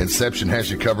 Inception has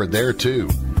you covered there too.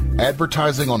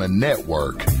 Advertising on a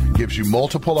network gives you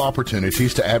multiple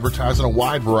opportunities to advertise on a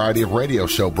wide variety of radio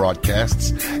show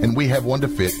broadcasts, and we have one to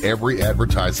fit every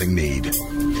advertising need.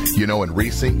 You know, in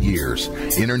recent years,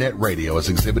 internet radio has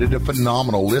exhibited a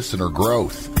phenomenal listener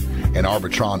growth. An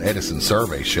Arbitron Edison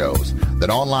survey shows that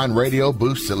online radio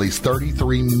boosts at least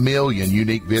 33 million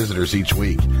unique visitors each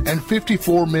week and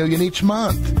 54 million each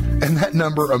month. And that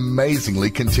number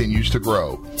amazingly continues to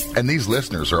grow. And these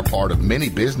listeners are a part of many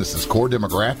businesses' core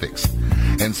demographics.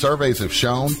 And surveys have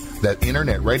shown that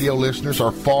internet radio listeners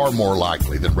are far more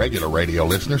likely than regular radio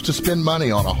listeners to spend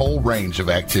money on a whole range of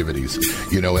activities.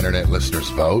 You know, internet listeners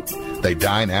vote, they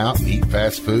dine out and eat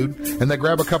fast food, and they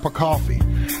grab a cup of coffee.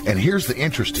 And here's the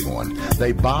interesting one.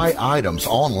 They buy items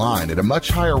online at a much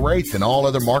higher rate than all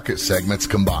other market segments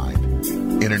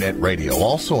combined. Internet radio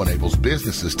also enables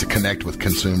businesses to connect with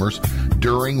consumers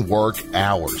during work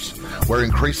hours, where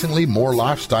increasingly more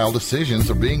lifestyle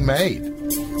decisions are being made.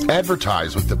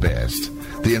 Advertise with the best.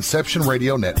 The Inception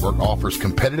Radio Network offers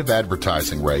competitive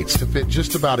advertising rates to fit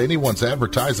just about anyone's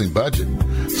advertising budget.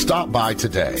 Stop by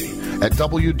today at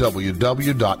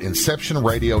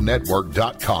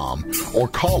www.inceptionradionetwork.com or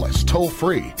call us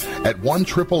toll-free at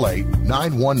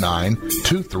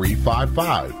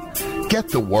 1-888-919-2355. Get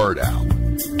the word out.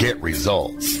 Get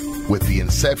results with the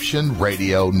Inception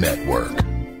Radio Network.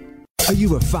 Are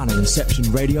you a fan of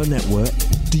Inception Radio Network?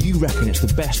 Do you reckon it's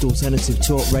the best alternative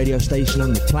talk radio station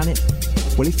on the planet?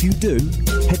 Well, if you do,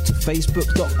 head to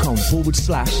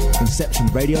facebook.com/Inception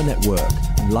Radio Network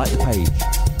and like the page.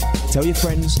 Tell your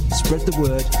friends, spread the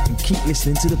word, and keep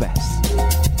listening to the best.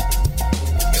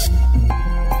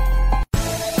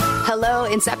 Hello,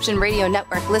 Inception Radio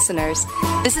Network listeners.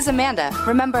 This is Amanda.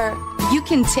 Remember, you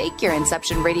can take your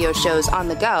Inception Radio shows on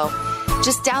the go.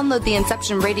 Just download the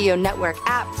Inception Radio Network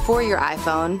app for your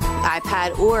iPhone,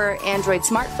 iPad, or Android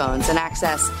smartphones and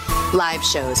access live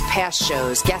shows, past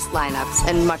shows, guest lineups,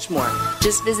 and much more.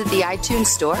 Just visit the iTunes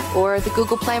Store or the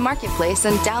Google Play Marketplace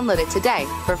and download it today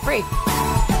for free.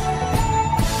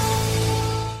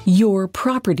 Your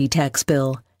property tax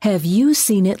bill. Have you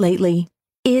seen it lately?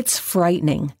 It's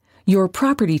frightening. Your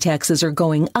property taxes are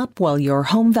going up while your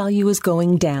home value is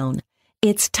going down.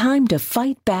 It's time to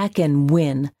fight back and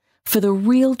win. For the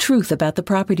real truth about the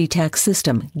property tax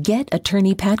system, get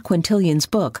attorney Pat Quintilian's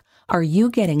book, Are You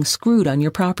Getting Screwed on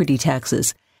Your Property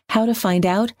Taxes? How to Find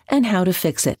Out and How to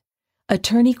Fix It.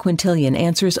 Attorney Quintilian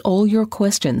answers all your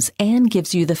questions and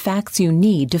gives you the facts you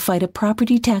need to fight a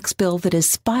property tax bill that is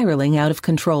spiraling out of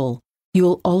control.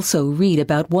 You'll also read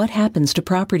about what happens to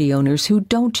property owners who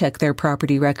don't check their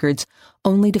property records,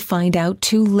 only to find out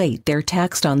too late they're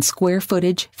taxed on square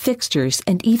footage, fixtures,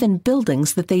 and even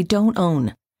buildings that they don't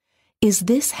own. Is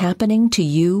this happening to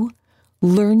you?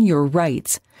 Learn your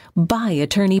rights. Buy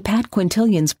attorney Pat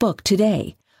Quintilian's book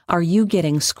today. Are You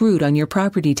Getting Screwed on Your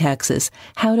Property Taxes?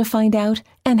 How to Find Out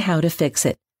and How to Fix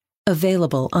It.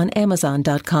 Available on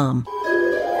Amazon.com.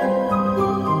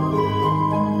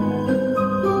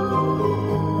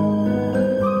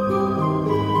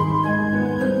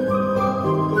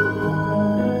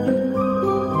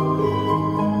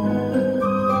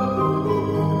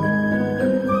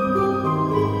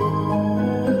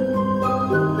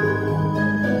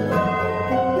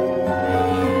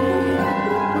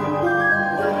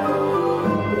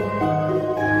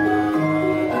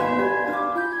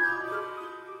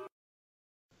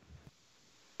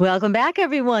 Welcome back,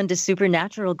 everyone, to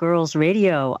Supernatural Girlz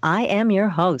Radio. I am your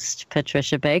host,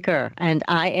 Patricia Baker, and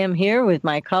I am here with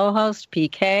my co-host,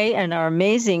 PK, and our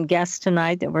amazing guest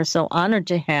tonight that we're so honored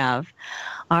to have,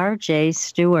 RJ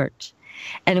Stewart.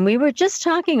 And we were just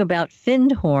talking about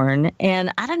Findhorn,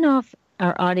 and I don't know if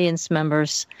our audience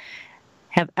members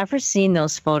have ever seen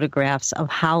those photographs of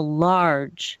how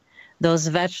large those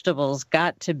vegetables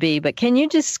got to be. But can you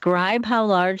describe how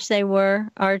large they were,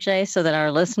 RJ, so that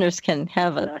our listeners can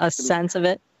have a sense of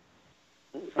it?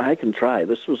 I can try.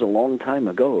 This was a long time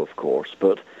ago, of course,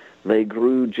 but they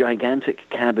grew gigantic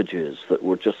cabbages that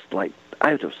were just like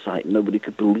out of sight. Nobody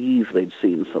could believe they'd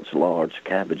seen such large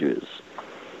cabbages.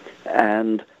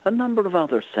 And a number of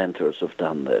other centers have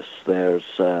done this.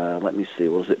 There's, let me see,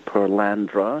 was it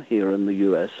Perlandra here in the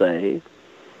USA?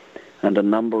 And a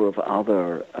number of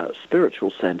other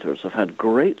spiritual centers have had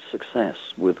great success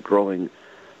with growing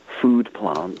food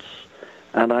plants.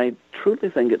 And I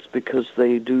truly think it's because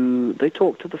they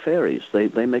talk to the fairies.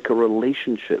 They make a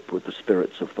relationship with the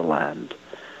spirits of the land.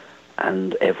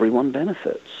 And everyone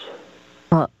benefits.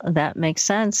 Well, that makes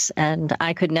sense. And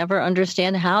I could never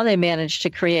understand how they managed to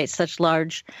create such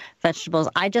large vegetables.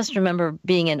 I just remember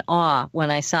being in awe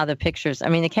when I saw the pictures. I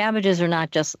mean, the cabbages are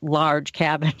not just large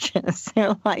cabbages.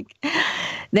 They're like,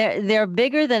 they're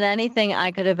bigger than anything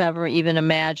I could have ever even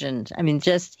imagined. I mean,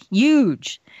 just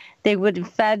huge. They would have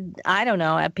fed, I don't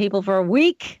know, at people for a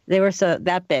week. They were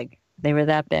that big. They were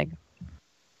that big.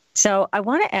 So I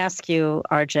want to ask you,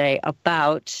 RJ,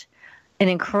 about an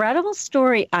incredible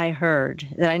story I heard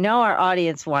that I know our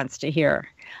audience wants to hear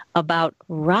about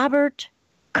Robert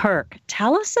Kirk.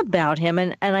 Tell us about him,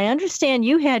 and I understand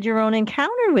you had your own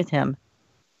encounter with him.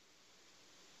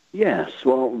 Yes,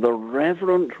 well, the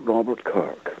Reverend Robert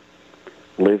Kirk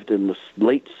lived in the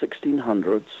late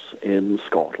 1600s in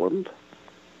Scotland,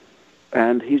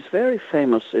 and he's very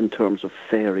famous in terms of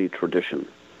fairy tradition.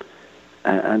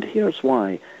 And here's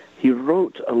why. He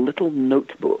wrote a little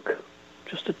notebook,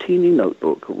 just a teeny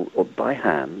notebook by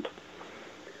hand,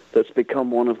 that's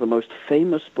become one of the most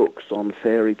famous books on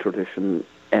fairy tradition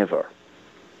ever.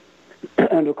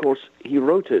 And, of course, he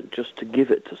wrote it just to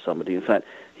give it to somebody. In fact,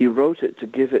 he wrote it to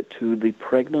give it to the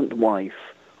pregnant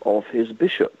wife of his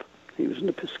bishop. He was an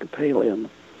Episcopalian.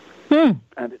 And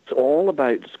it's all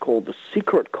about, it's called The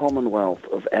Secret Commonwealth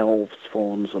of Elves,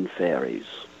 Fauns, and Fairies.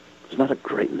 Isn't that a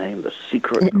great name, The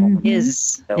Secret Commonwealth?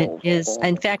 It is.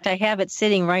 In fact, I have it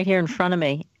sitting right here in front of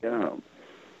me. Yeah.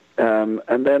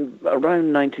 And then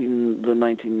around the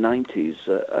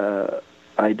 1990s,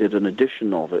 I did an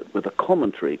edition of it with a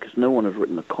commentary, because no one had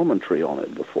written a commentary on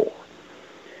it before.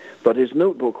 But his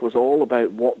notebook was all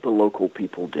about what the local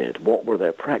people did. What were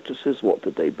their practices? What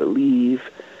did they believe?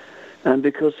 And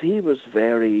because he was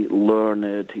very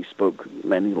learned, he spoke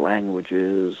many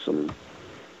languages, and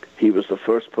he was the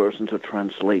first person to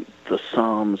translate the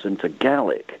Psalms into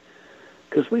Gaelic.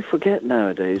 Because we forget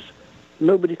nowadays,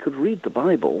 nobody could read the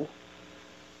Bible.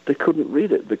 They couldn't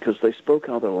read it because they spoke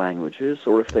other languages,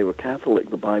 or if they were Catholic,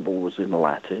 the Bible was in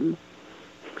Latin.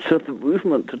 So the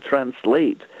movement to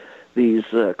translate these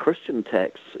Christian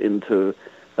texts into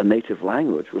a native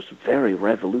language was very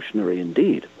revolutionary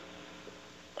indeed.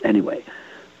 Anyway,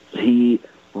 he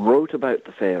wrote about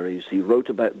the fairies, he wrote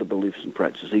about the beliefs and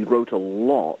practices, he wrote a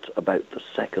lot about the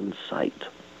second sight,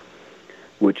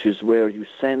 which is where you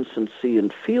sense and see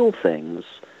and feel things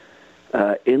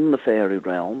in the fairy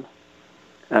realm,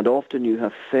 and often you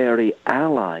have fairy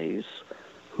allies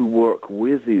who work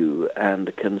with you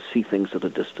and can see things at a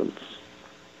distance.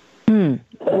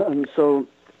 And so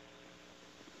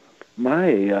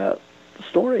my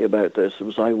story about this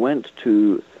was I went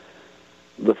to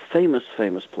the famous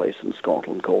place in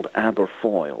Scotland called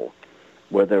Aberfoyle,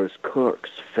 where there is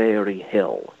Kirk's Fairy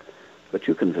Hill, that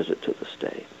you can visit to this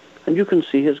day. And you can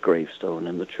see his gravestone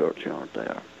in the churchyard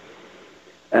there.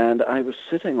 And I was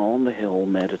sitting on the hill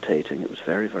meditating. It was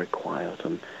very, very quiet.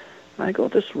 And I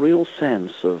got this real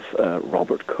sense of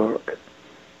Robert Kirk.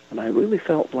 And I really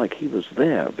felt like he was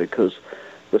there, because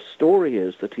the story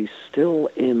is that he's still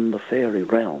in the fairy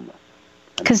realm.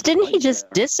 Because didn't he just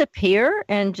disappear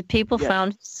and people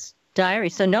found his diary?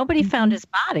 So nobody found his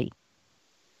body.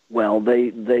 Well,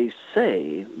 they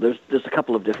say, there's a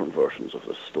couple of different versions of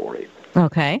this story.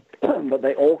 Okay. But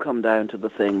they all come down to the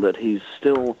thing that he's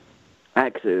still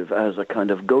active as a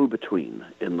kind of go-between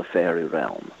in the fairy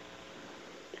realm.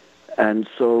 And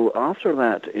so after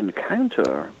that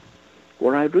encounter,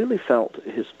 where I really felt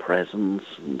his presence,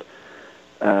 and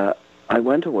I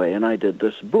went away and I did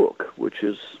this book, which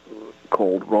is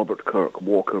called Robert Kirk,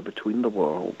 Walker Between the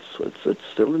Worlds. It's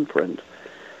still in print.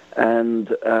 And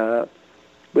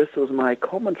this was my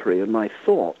commentary and my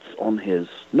thoughts on his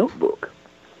notebook.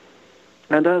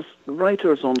 And as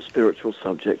writers on spiritual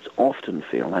subjects often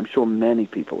feel, and I'm sure many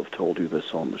people have told you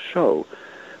this on the show,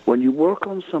 when you work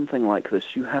on something like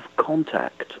this, you have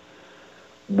contact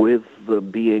with the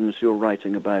beings you're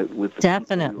writing about, with the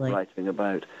people you're writing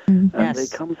about, and they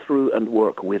come through and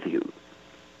work with you.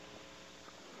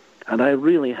 And I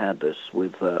really had this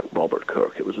with Robert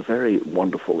Kirk. It was a very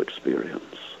wonderful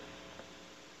experience.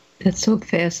 That's so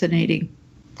fascinating.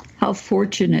 How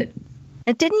fortunate.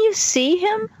 And didn't you see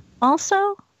him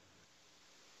also?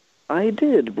 I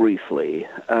did briefly.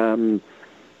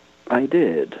 I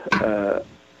did.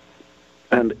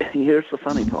 And here's the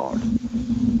funny part.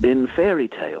 In fairy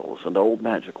tales and old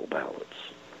magical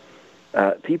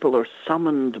ballads, people are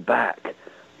summoned back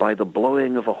by the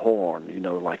blowing of a horn, you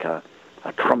know, like a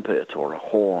trumpet or a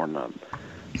horn,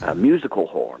 a musical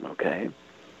horn, okay?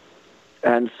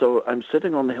 And so I'm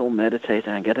sitting on the hill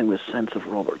meditating, I'm getting this sense of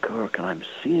Robert Kirk, and I'm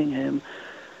seeing him.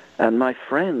 And my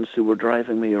friends who were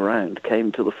driving me around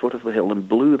came to the foot of the hill and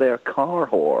blew their car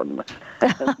horn.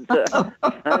 And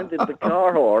sounded the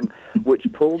car horn,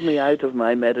 which pulled me out of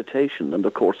my meditation. And,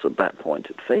 of course, at that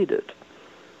point it faded.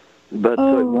 But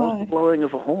it was the blowing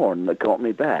of a horn that got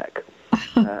me back.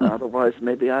 Otherwise,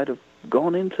 maybe I'd have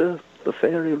gone into the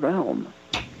fairy realm.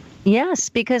 Yes,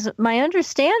 because my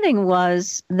understanding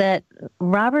was that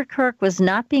Robert Kirk was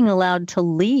not being allowed to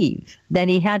leave, that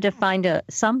he had to find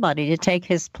somebody to take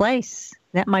his place.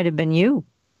 That might have been you.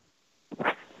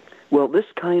 Well, this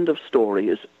kind of story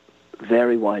is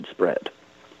very widespread.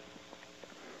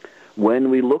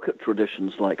 When we look at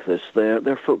traditions like this,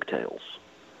 they're folk tales.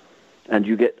 And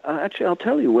you get, actually, I'll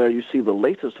tell you where you see the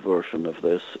latest version of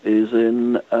this is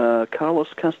in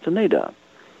Carlos Castaneda,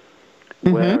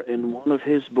 where in one of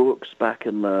his books back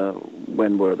in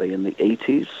when were they, in the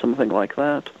 80s, something like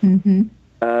that,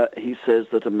 he says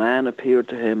that a man appeared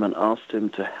to him and asked him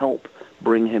to help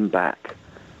bring him back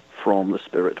from the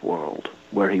spirit world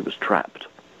where he was trapped.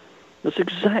 It's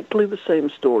exactly the same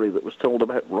story that was told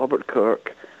about Robert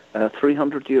Kirk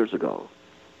 300 years ago.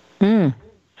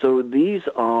 So these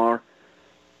are,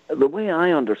 the way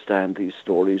I understand these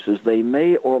stories is they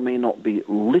may or may not be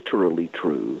literally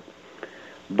true,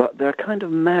 but they're kind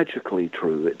of magically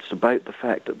true. It's about the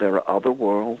fact that there are other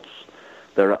worlds,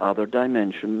 there are other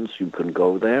dimensions. You can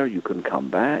go there, you can come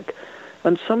back,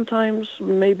 and sometimes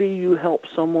maybe you help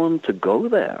someone to go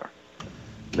there.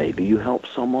 Maybe you help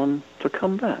someone to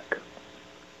come back.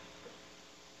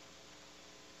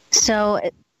 So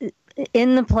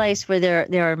in the place where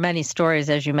there are many stories,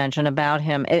 as you mentioned, about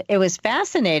him, it was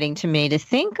fascinating to me to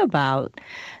think about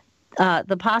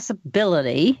the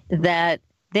possibility that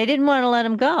they didn't want to let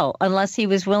him go unless he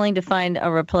was willing to find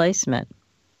a replacement.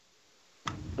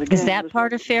 Again, is that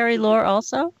part of fairy lore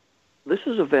also? This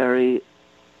is a very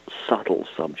subtle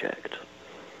subject,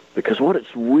 because what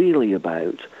it's really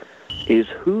about is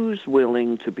who's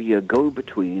willing to be a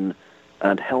go-between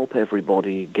and help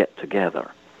everybody get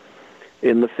together.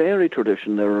 In the fairy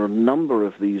tradition, there are a number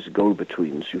of these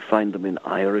go-betweens. You find them in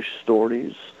Irish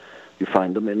stories. You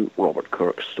find them in Robert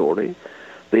Kirk's story.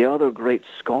 The other great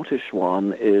Scottish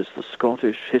one is the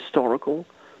Scottish historical,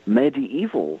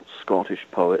 medieval Scottish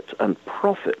poet and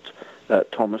prophet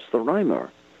Thomas the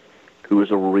Rhymer, who is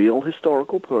a real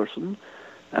historical person,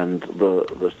 and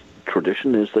the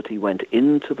tradition is that he went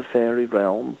into the fairy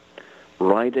realm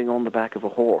riding on the back of a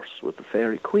horse with the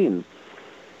fairy queen.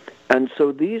 And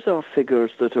so these are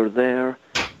figures that are there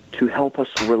to help us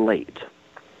relate.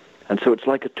 And so it's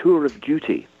like a tour of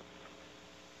duty.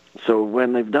 So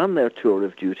when they've done their tour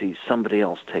of duty, somebody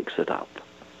else takes it up.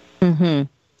 Mm-hmm.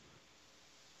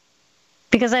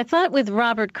 Because I thought with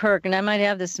Robert Kirk, and I might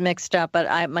have this mixed up,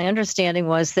 but my understanding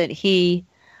was that he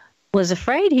was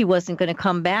afraid he wasn't going to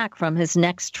come back from his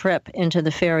next trip into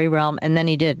the fairy realm, and then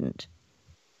he didn't.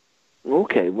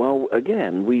 Okay, well,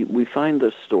 again, we find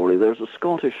this story. There's a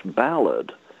Scottish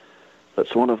ballad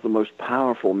that's one of the most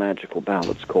powerful magical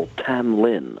ballads called Tam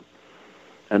Lin.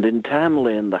 And in Tam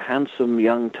Lin, the handsome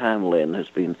young Tam Lin has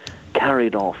been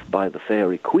carried off by the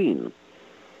fairy queen.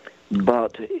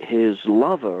 But his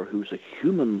lover, who's a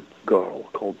human girl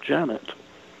called Janet,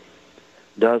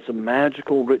 does a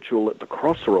magical ritual at the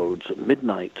crossroads at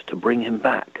midnight to bring him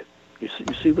back. You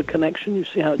see the connection? You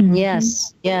see how...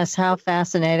 Yes, how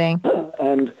fascinating.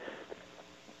 And,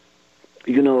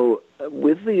 you know,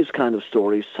 with these kind of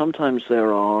stories, sometimes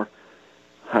there are,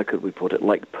 how could we put it,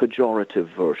 like pejorative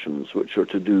versions, which are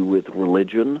to do with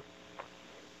religion.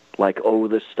 Like, oh,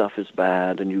 this stuff is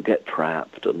bad, and you get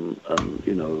trapped, and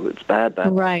you know, it's bad.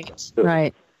 Right,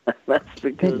 right. That's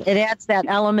because... It adds that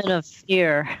element of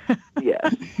fear.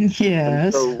 Yes. Yes.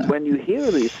 And so when you hear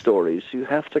these stories, you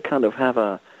have to kind of have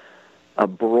a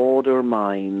broader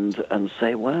mind and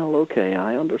say, well, okay,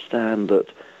 I understand that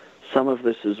some of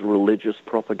this is religious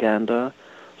propaganda,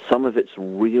 some of it's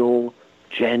real,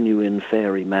 genuine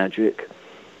fairy magic,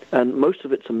 and most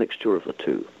of it's a mixture of the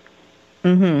two.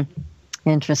 Mm-hmm.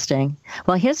 Interesting.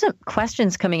 Well, here's some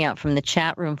questions coming out from the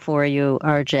chat room for you,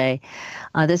 RJ.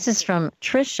 This is from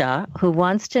Trisha, who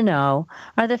wants to know,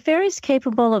 are the fairies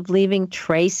capable of leaving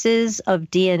traces of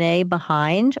DNA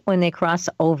behind when they cross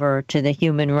over to the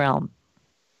human realm?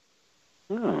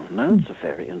 Oh, that's a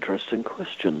very interesting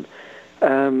question.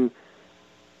 To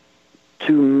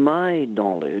my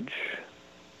knowledge,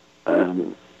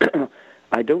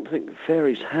 I don't think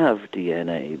fairies have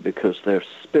DNA because they're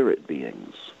spirit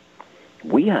beings.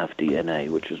 We have DNA,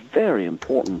 which is very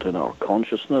important in our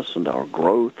consciousness and our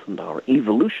growth and our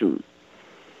evolution.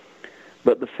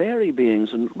 But the fairy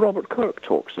beings, and Robert Kirk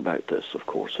talks about this, of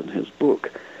course, in his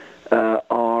book,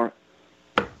 are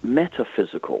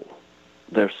metaphysical.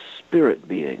 They're spirit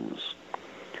beings.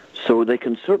 So they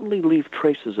can certainly leave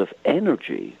traces of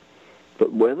energy,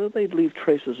 but whether they'd leave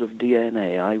traces of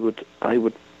DNA, I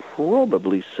would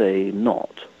probably say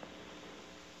not.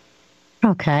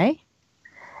 Okay.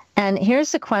 And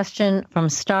here's a question from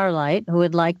Starlight, who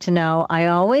would like to know, I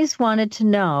always wanted to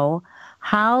know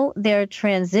how their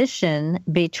transition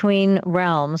between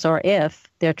realms, or if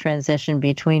their transition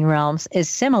between realms is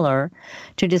similar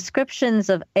to descriptions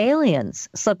of aliens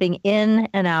slipping in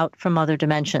and out from other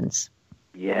dimensions.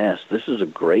 Yes, this is a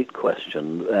great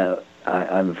question.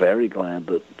 I'm very glad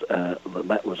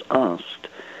that was asked.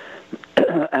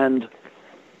 And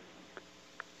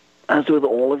as with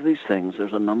all of these things,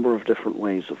 there's a number of different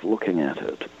ways of looking at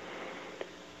it.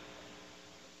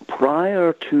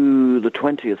 Prior to the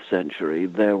 20th century,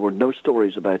 there were no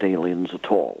stories about aliens at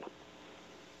all.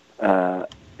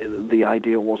 The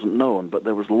idea wasn't known, but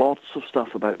there was lots of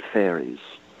stuff about fairies.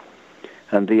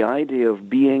 And the idea of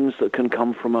beings that can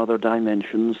come from other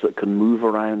dimensions, that can move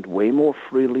around way more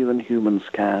freely than humans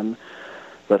can,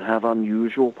 that have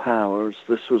unusual powers,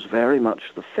 this was very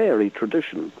much the fairy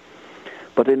tradition.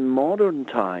 But in modern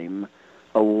time,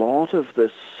 a lot of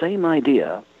this same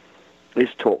idea is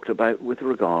talked about with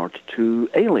regard to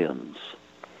aliens.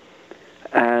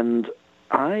 And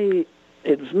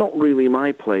it's not really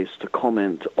my place to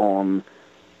comment on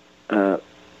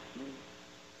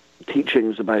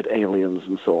teachings about aliens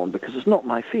and so on, because it's not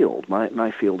my field.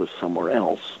 My field is somewhere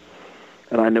else.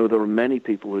 And I know there are many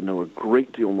people who know a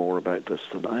great deal more about this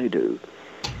than I do.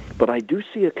 But I do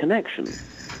see a connection,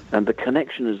 and the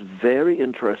connection is very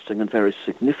interesting and very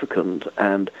significant,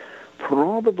 and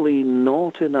probably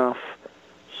not enough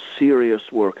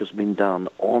serious work has been done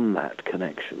on that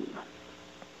connection.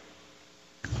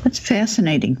 That's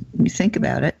fascinating when you think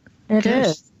about it. It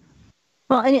is.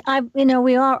 Well,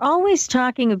 we are always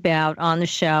talking about on the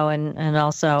show and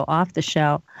also off the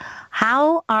show,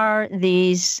 how are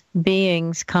these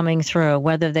beings coming through,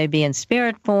 whether they be in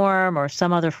spirit form or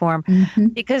some other form? Mm-hmm.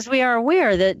 Because we are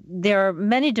aware that there are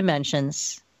many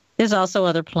dimensions. There's also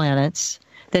other planets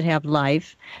that have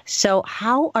life. So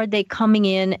how are they coming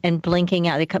in and blinking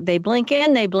out? They blink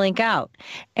in, they blink out.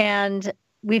 And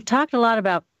we've talked a lot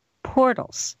about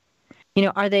portals.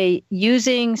 Are they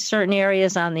using certain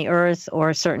areas on the earth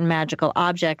or certain magical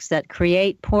objects that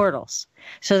create portals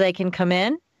so they can come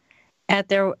in at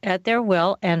their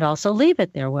will and also leave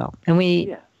at their will? And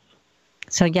yes.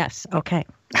 So yes, okay.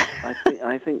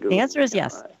 I think the answer is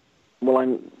yes.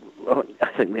 I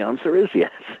think the answer is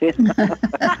yes.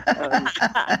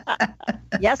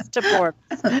 Yes to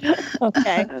portals.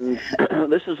 Okay. And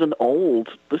this is an old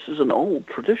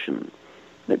tradition.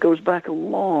 It goes back a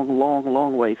long, long,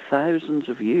 long way, thousands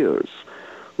of years.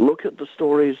 Look at the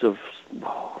stories of,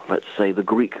 let's say, the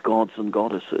Greek gods and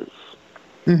goddesses.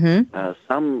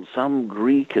 Mm-hmm. Some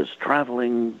Greek is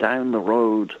traveling down the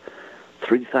road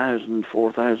 3,000,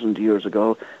 4,000 years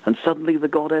ago, and suddenly the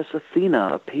goddess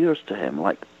Athena appears to him,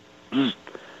 like,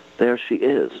 there she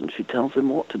is, and she tells him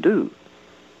what to do.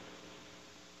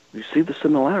 You see the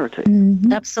similarity?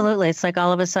 Mm-hmm. Absolutely. It's like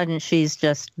all of a sudden she's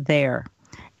just there.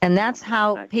 And that's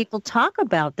how people talk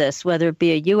about this, whether it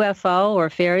be a UFO or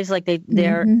fairies, like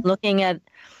they're looking at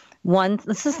one.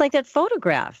 This is like that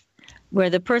photograph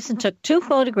where the person took two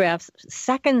photographs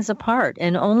seconds apart,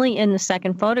 and only in the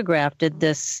second photograph did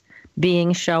this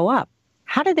being show up.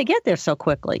 How did they get there so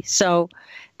quickly? So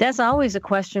that's always a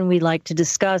question we like to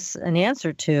discuss an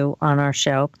answer to on our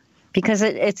show, because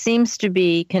it seems to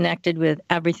be connected with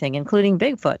everything, including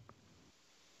Bigfoot.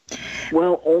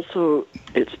 Well, also,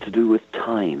 it's to do with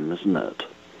time, isn't it?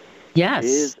 Yes,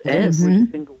 Is every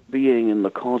single being in the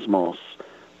cosmos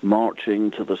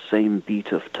marching to the same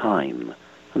beat of time?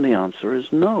 And the answer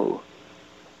is no.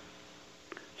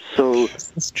 So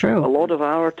it's true. A lot of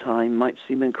our time might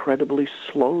seem incredibly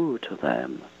slow to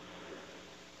them.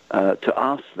 To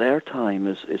us, their time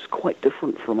is quite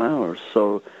different from ours.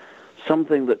 So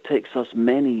something that takes us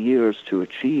many years to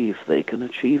achieve, they can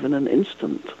achieve in an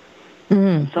instant.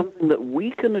 Mm. Something that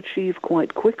we can achieve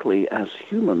quite quickly as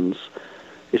humans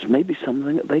is maybe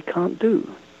something that they can't do.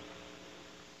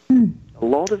 Mm. A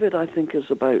lot of it, I think,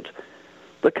 is about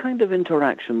the kind of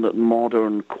interaction that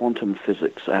modern quantum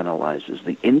physics analyzes,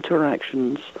 the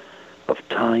interactions of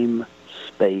time,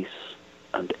 space,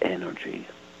 and energy.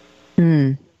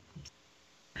 Mm.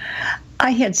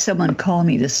 I had someone call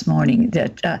me this morning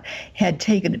that had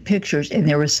taken pictures, and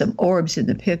there were some orbs in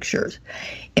the pictures,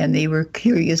 and they were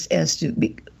curious as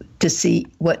to see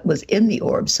what was in the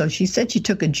orbs. So she said she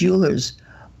took a jeweler's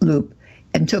loupe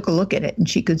and took a look at it, and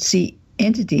she could see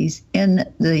entities in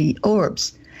the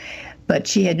orbs, but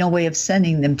she had no way of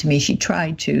sending them to me. She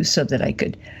tried to so that I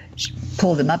could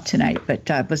pull them up tonight, but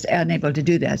I was unable to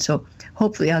do that. So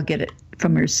hopefully I'll get it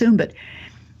from her soon. But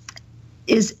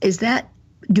is that,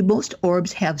 do most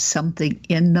orbs have something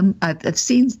in them? I've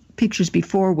seen pictures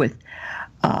before with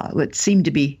what seem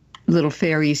to be little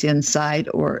fairies inside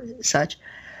or such.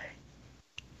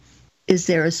 Is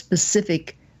there a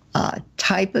specific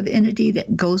type of entity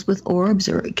that goes with orbs,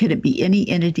 or can it be any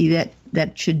entity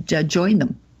that should join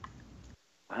them?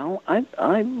 Well,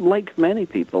 I like many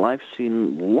people, I've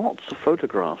seen lots of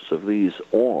photographs of these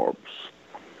orbs,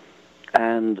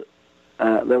 and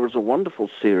there was a wonderful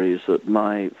series that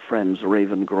my friends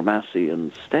Raven Gramassi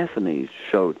and Stephanie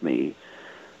showed me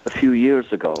a few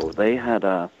years ago. They had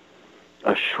a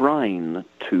shrine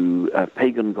to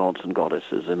pagan gods and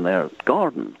goddesses in their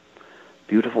garden.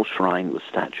 Beautiful shrine with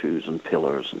statues and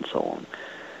pillars and so on.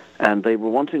 And they were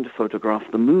wanting to photograph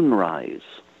the moonrise.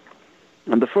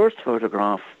 And the first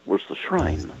photograph was the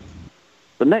shrine.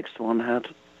 The next one had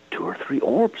 2 or 3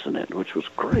 orbs in it, which was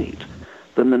great.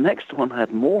 Then the next one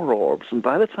had more orbs, and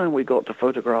by the time we got to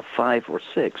photograph 5 or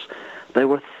 6, there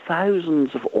were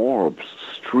thousands of orbs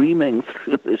streaming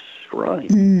through this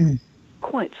shrine.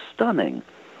 Quite stunning.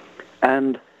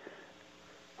 And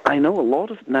I know a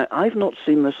lot of... Now, I've not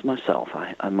seen this myself,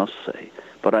 I must say,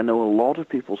 but I know a lot of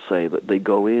people say that they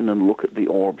go in and look at the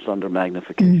orbs under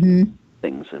magnification,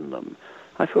 things in them.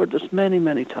 I've heard this many,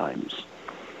 many times.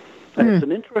 And it's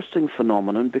an interesting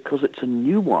phenomenon because it's a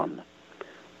new one.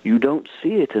 You don't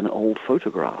see it in old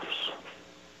photographs.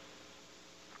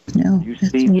 No, you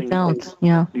see you don't.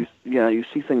 Yeah. You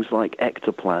see things like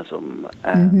ectoplasm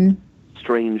and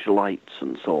strange lights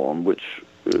and so on, which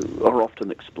are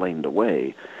often explained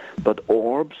away. But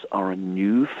orbs are a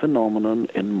new phenomenon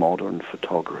in modern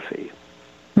photography.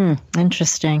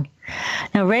 Interesting.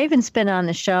 Now, Raven's been on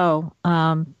the show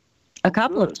a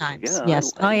couple of times. Yeah,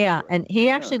 yes. Oh, yeah. And he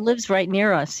actually lives right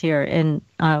near us here in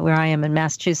where I am in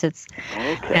Massachusetts.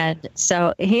 Okay. And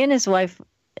so he and his wife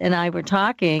and I were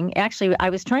talking. Actually, I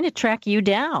was trying to track you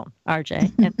down,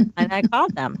 RJ, and I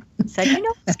called them. Said, you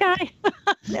know this guy?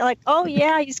 They're like, oh,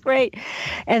 yeah, he's great.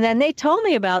 And then they told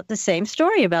me about the same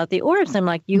story about the orbs. I'm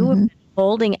like, you were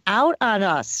holding out on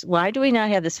us. Why do we not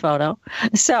have this photo?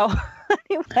 So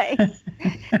anyway,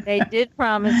 they did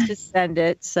promise to send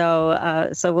it.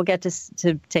 So we'll get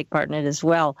to take part in it as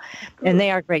well. And they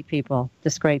are great people,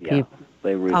 just great people.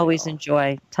 They really always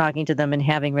enjoy talking to them and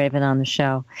having Raven on the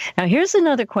show. Now, here's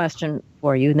another question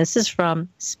for you, and this is from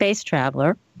Space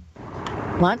Traveler.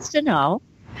 Wants to know,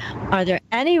 are there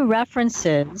any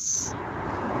references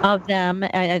of them,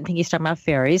 I think he's talking about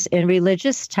fairies, in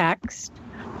religious text,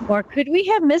 or could we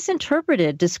have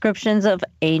misinterpreted descriptions of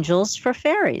angels for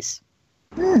fairies?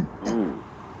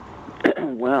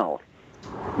 Well,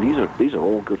 these are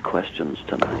all good questions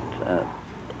tonight,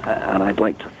 and I'd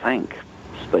like to thank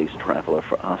Space Traveler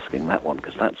for asking that one,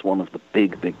 because that's one of the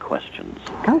big questions.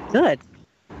 Oh, good.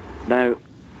 Now,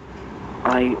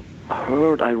 I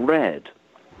read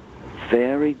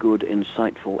very good,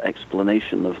 insightful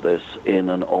explanation of this in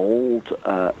an old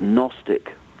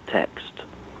Gnostic text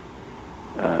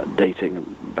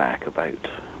dating back about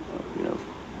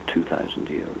 2,000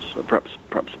 years, perhaps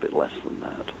a bit less than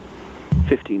that,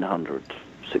 1,500,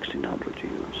 1,600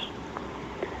 years.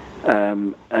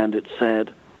 And it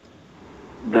said,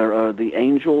 there are the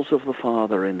angels of the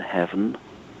Father in heaven,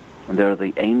 and there are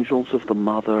the angels of the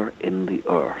Mother in the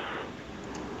earth.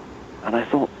 And I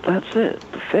thought, that's it.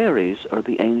 The fairies are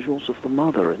the angels of the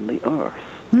Mother in the earth.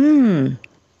 Isn't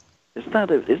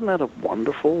that a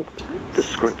wonderful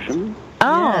description?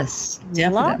 Oh, yes,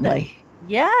 definitely.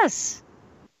 Yes.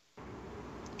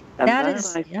 And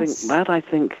that I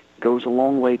think goes a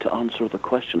long way to answer the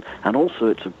question. And also,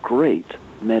 it's a great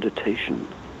meditation.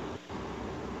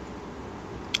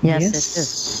 Yes, it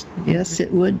is. Yes,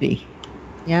 it would be.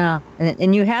 Yeah,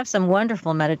 and you have some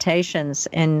wonderful meditations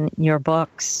in your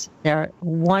books. They're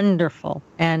wonderful.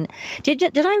 And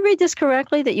did I read this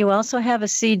correctly, that you also have a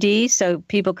CD so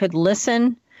people could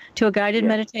listen to a guided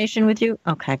meditation with you?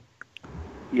 Okay.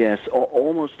 Yes,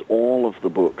 almost all of the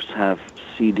books have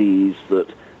CDs that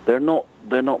they're not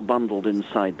bundled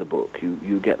inside the book.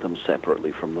 You get them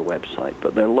separately from the website,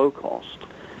 but they're low cost.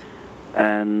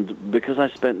 And because I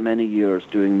spent many years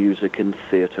doing music in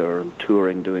theater and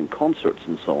touring, doing concerts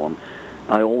and so on,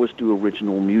 I always do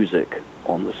original music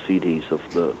on the CDs of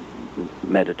the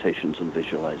meditations and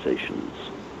visualizations.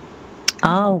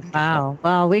 Oh, wow.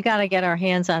 Well, we got to get our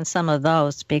hands on some of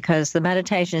those, because the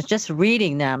meditations, just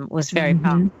reading them was very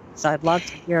powerful. So I'd love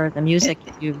to hear the music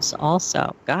you use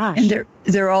also. Gosh. And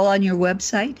they're all on your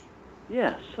website?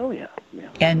 Yes. Oh, yeah.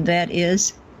 And that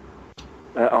is?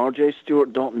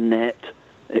 RJStewart.net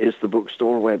is the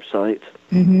bookstore website.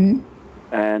 And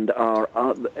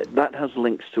that has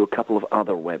links to a couple of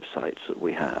other websites that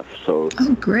we have. So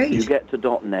great. If you get to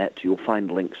 .net, you'll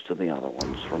find links to the other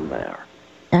ones from there.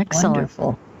 Excellent.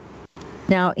 Wonderful.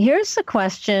 Now, here's a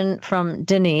question from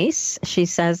Denise. She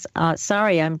says,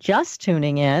 sorry, I'm just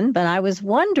tuning in, but I was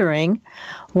wondering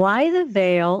why the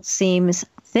veil seems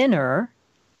thinner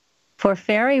for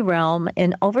fairy realm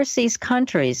in overseas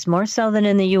countries, more so than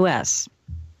in the U.S.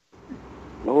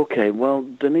 Okay, well,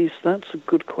 Denise, that's a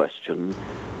good question.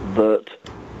 That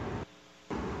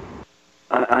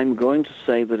I'm going to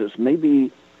say that it's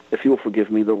maybe, if you'll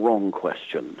forgive me, the wrong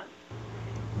question.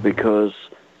 Because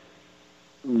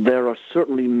there are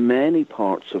certainly many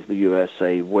parts of the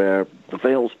USA where the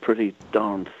veil's pretty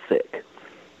darn thick.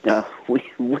 We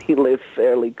live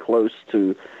fairly close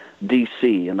to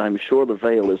D.C., and I'm sure the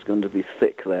veil is going to be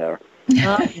thick there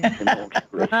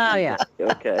Oh yeah.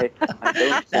 Okay.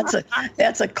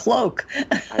 That's a cloak.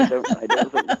 I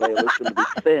don't think sailors can be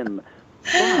thin.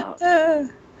 But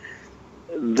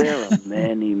there are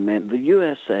many. The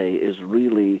USA is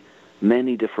really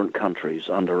many different countries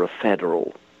under a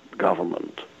federal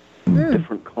government,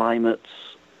 different climates,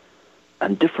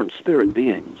 and different spirit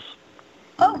beings.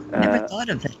 Oh, never thought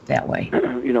of it that way.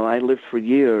 I lived for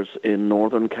years in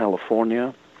Northern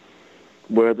California,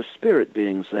 where the spirit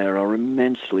beings there are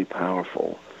immensely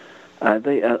powerful.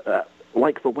 They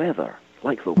like the weather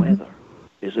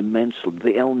is immensely.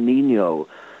 The El Nino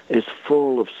is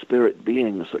full of spirit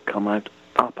beings that come up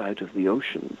out of the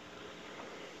ocean.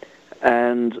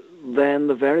 And then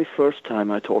the very first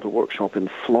time I taught a workshop in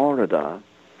Florida,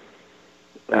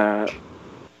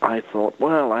 I thought,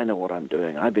 well, I know what I'm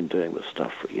doing. I've been doing this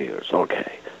stuff for years.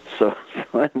 Okay. So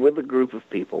I'm with a group of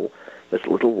people, this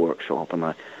little workshop,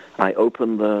 and I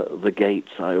opened the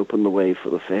gates, I opened the way for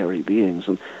the fairy beings,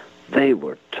 and they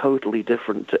were totally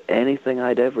different to anything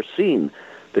I'd ever seen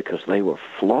because they were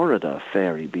Florida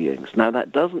fairy beings. Now,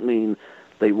 that doesn't mean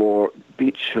they wore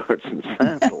beach shirts and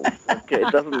sandals. Okay,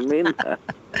 it doesn't mean that.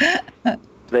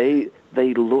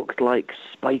 They looked like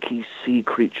spiky sea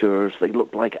creatures. They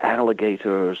looked like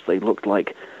alligators. They looked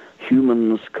like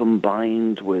humans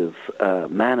combined with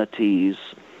manatees.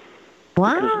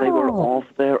 Wow. Because they were of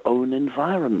their own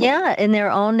environment. Yeah, in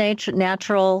their own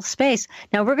natural space.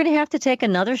 Now, we're going to have to take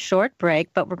another short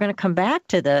break, but we're going to come back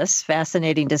to this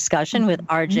fascinating discussion with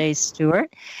RJ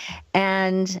Stewart.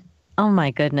 And, oh,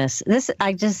 my goodness,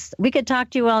 we could talk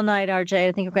to you all night, RJ.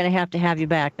 I think we're going to have you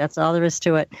back. That's all there is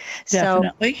to it.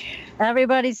 Definitely. So,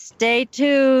 everybody stay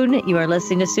tuned. You are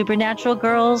listening to Supernatural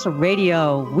Girlz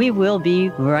Radio. We will be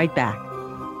right back.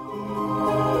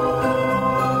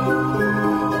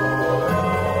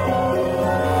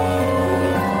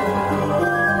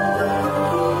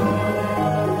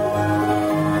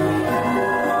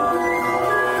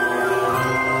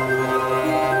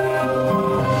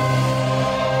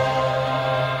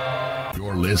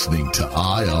 Listening to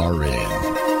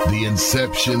IRN, the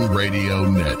Inception Radio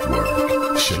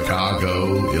Network,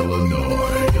 Chicago,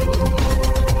 Illinois.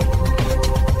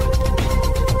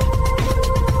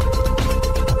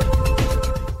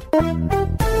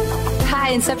 Hi,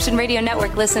 Inception Radio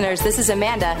Network listeners. This is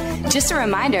Amanda. Just a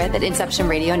reminder that Inception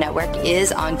Radio Network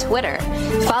is on Twitter.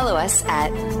 Follow us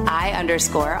at I_R_N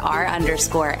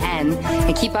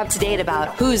and keep up to date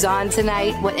about who's on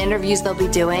tonight, what interviews they'll be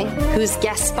doing, who's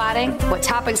guest spotting, what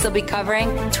topics they'll be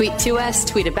covering. Tweet to us,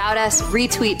 tweet about us,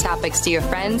 retweet topics to your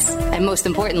friends, and most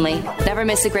importantly, never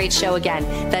miss a great show again.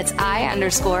 That's I_R_N.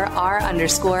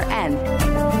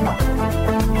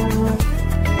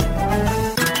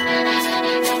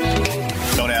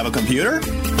 Have a computer?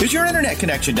 Is your internet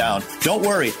connection down? Don't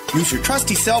worry. Use your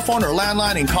trusty cell phone or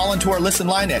landline and call into our listen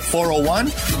line at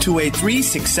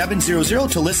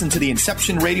 401-283-6700 to listen to the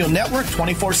Inception Radio Network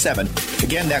 24/7.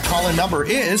 Again, that call-in number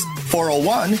is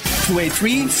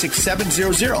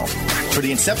 401-283-6700. For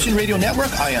the Inception Radio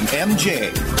Network, I am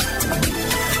MJ.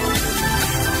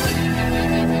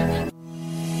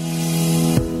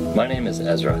 My name is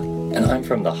Ezra, and I'm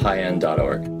from the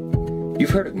highend.org. You've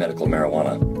heard of medical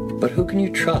marijuana, but who can you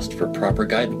trust for proper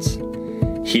guidance?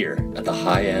 Here at the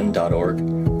highend.org,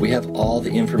 we have all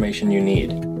the information you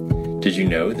need. Did you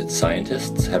know that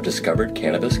scientists have discovered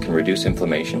cannabis can reduce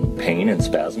inflammation, pain, and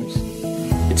spasms?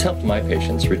 It's helped my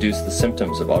patients reduce the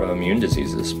symptoms of autoimmune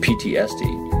diseases,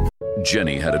 PTSD.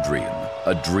 Jenny had a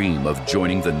dream of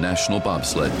joining the national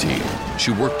bobsled team.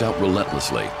 She worked out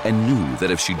relentlessly and knew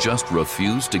that if she just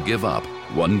refused to give up,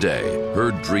 one day her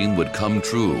dream would come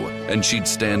true and she'd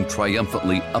stand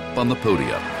triumphantly up on the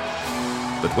podium.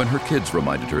 But when her kids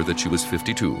reminded her that she was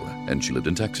 52 and she lived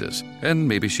in Texas, and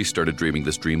maybe she started dreaming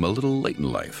this dream a little late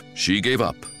in life, she gave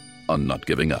up on not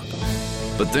giving up.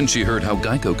 But then she heard how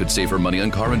Geico could save her money on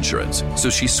car insurance, so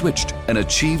she switched and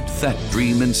achieved that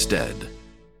dream instead.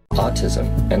 Autism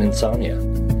and insomnia.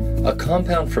 A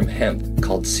compound from hemp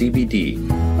called CBD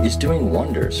is doing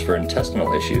wonders for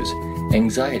intestinal issues,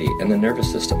 anxiety, and the nervous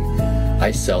system.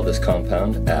 I sell this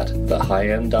compound at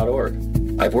thehighend.org.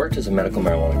 I've worked as a medical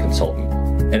marijuana consultant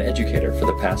and educator for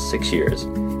the past 6 years,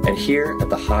 and here at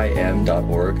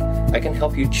thehighend.org, I can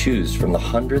help you choose from the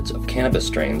hundreds of cannabis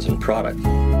strains and products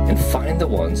and find the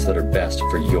ones that are best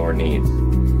for your needs.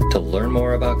 To learn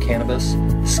more about cannabis,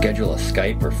 schedule a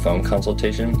Skype or phone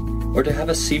consultation, or to have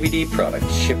a CBD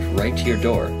product shipped right to your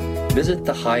door, visit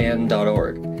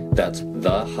thehighend.org. That's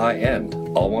thehighend,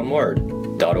 all one word,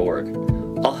 .org.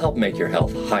 I'll help make your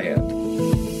health high-end.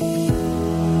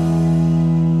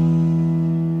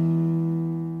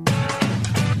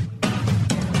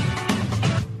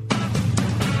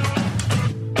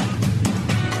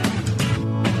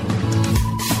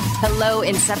 Hello,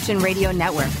 Inception Radio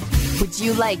Network. Would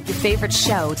you like your favorite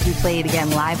show to be played again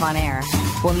live on air?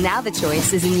 Well, now the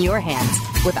choice is in your hands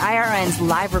with IRN's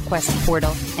live request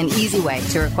portal, an easy way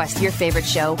to request your favorite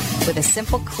show with a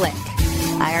simple click.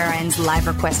 IRN's live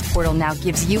request portal now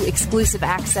gives you exclusive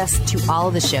access to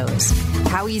all the shows.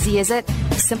 How easy is it?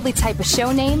 Simply type a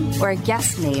show name or a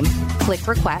guest name, click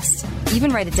request,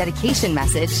 even write a dedication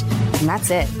message, and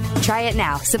that's it. Try it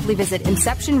now. Simply visit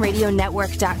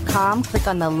InceptionRadioNetwork.com, click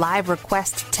on the live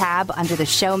request tab under the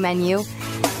show menu.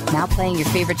 Now playing your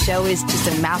favorite show is just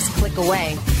a mouse click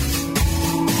away.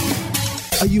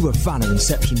 Are you a fan of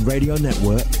Inception Radio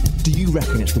Network? Do you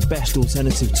reckon it's the best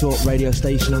alternative talk radio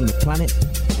station on the planet?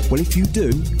 Well, if you do,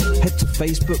 head to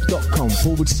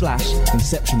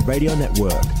facebook.com/Inception Radio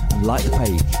Network and like the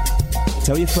page.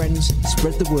 Tell your friends,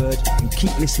 spread the word, and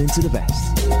keep listening to the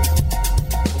best.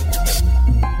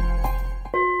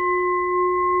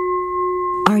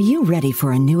 Are you ready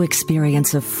for a new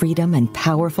experience of freedom and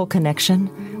powerful connection?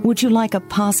 Would you like a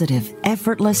positive,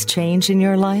 effortless change in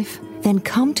your life? Then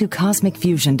come to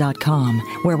CosmicFusion.com,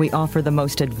 where we offer the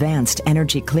most advanced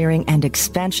energy clearing and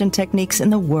expansion techniques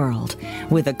in the world,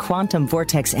 with a quantum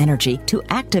vortex energy to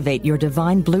activate your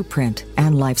divine blueprint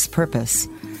and life's purpose.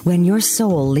 When your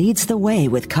soul leads the way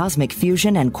with cosmic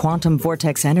fusion and quantum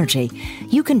vortex energy,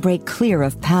 you can break clear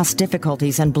of past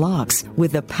difficulties and blocks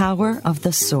with the power of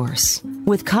the source.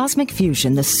 With cosmic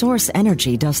fusion, the source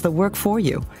energy does the work for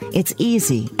you. It's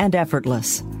easy and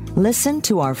effortless. Listen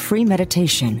to our free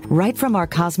meditation right from our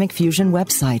Cosmic Fusion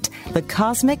website, the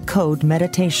Cosmic Code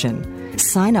Meditation.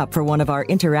 Sign up for one of our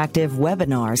interactive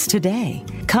webinars today.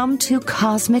 Come to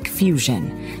Cosmic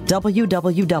Fusion,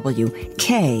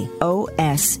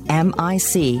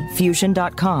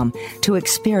 www.KOSMICfusion.com, to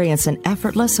experience an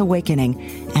effortless awakening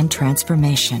and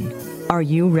transformation. Are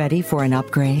you ready for an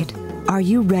upgrade? Are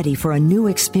you ready for a new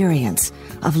experience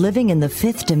of living in the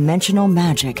fifth dimensional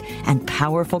magic and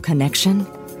powerful connection?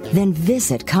 Then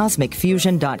visit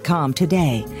CosmicFusion.com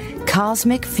today.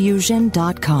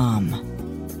 CosmicFusion.com.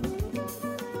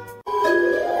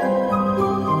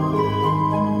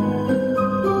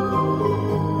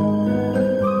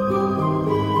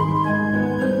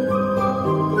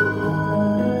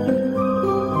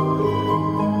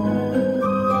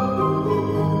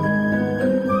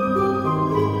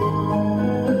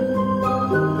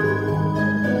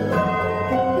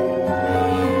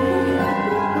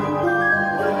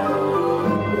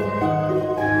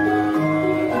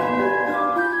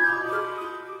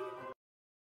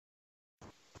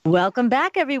 Welcome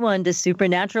back, everyone, to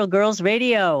Supernatural Girlz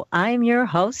Radio. I'm your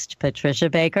host, Patricia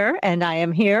Baker, and I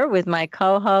am here with my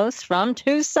co-host from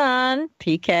Tucson,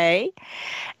 PK,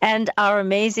 and our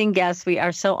amazing guest. We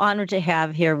are so honored to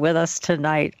have here with us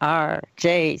tonight,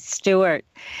 RJ Stewart.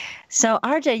 So,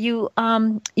 RJ, you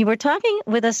were talking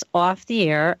with us off the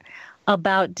air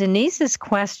about Denise's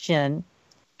question.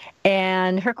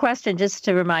 And her question, just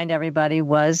to remind everybody,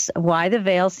 was why the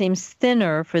veil seems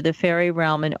thinner for the fairy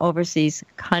realm in overseas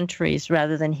countries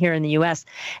rather than here in the U.S.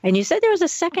 And you said there was a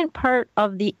second part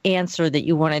of the answer that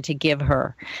you wanted to give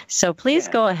her. So please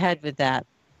go ahead with that.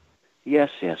 Yes.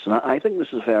 And I think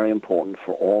this is very important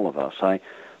for all of us. I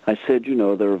said,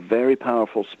 there are very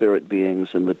powerful spirit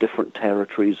beings in the different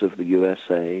territories of the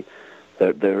USA.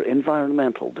 They're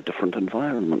environmental, the different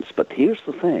environments. But here's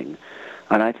the thing.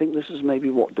 And I think this is maybe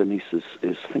what Denise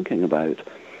is thinking about.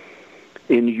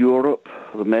 In Europe,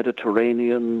 the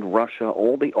Mediterranean, Russia,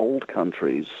 all the old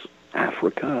countries,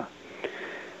 Africa,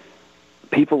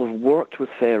 people have worked with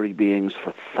fairy beings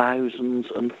for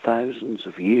thousands and thousands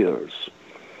of years.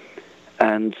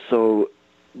 And so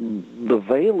the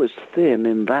veil is thin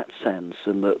in that sense,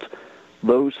 in that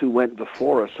those who went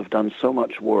before us have done so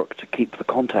much work to keep the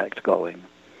contact going.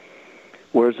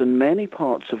 Whereas in many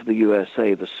parts of the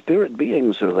USA, the spirit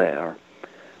beings are there,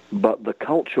 but the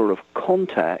culture of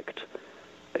contact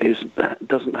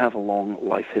doesn't have a long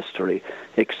life history,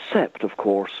 except, of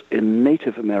course, in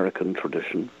Native American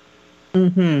tradition.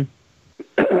 Mm-hmm.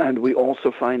 And we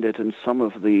also find it in some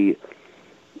of the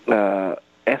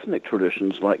ethnic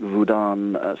traditions like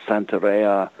Vudan,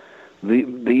 Santeria.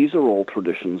 These are all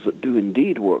traditions that do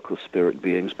indeed work with spirit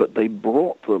beings, but they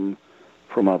brought them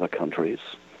from other countries.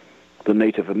 The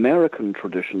Native American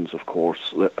traditions, of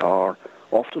course, that are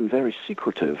often very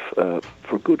secretive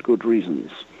for good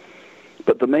reasons.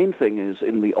 But the main thing is,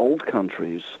 in the old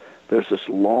countries, there's this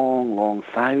long,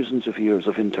 thousands of years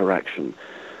of interaction.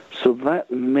 So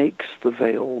that makes the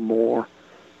veil more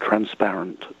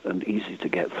transparent and easy to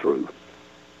get through.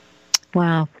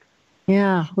 Wow.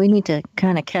 Yeah, we need to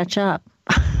kind of catch up.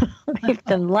 We've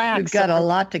been lax. We've got a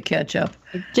lot to catch up.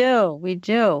 We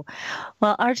do.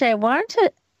 Well, RJ, I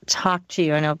wanted talk to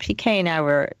you. I know PK and I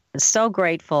were so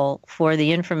grateful for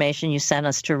the information you sent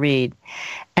us to read,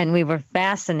 and we were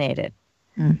fascinated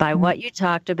by what you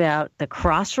talked about, the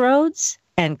crossroads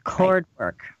and cord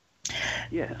work.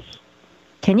 Yes.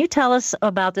 Can you tell us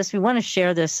about this? We want to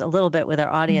share this a little bit with our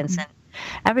audience, and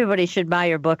everybody should buy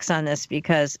your books on this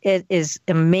because it is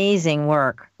amazing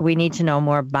work. We need to know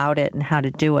more about it and how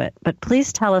to do it. But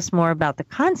please tell us more about the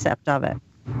concept of it.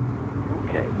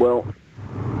 Okay, well,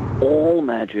 all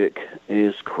magic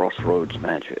is crossroads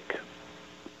magic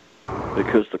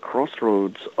because the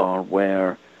crossroads are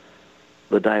where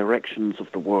the directions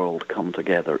of the world come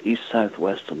together, east, south,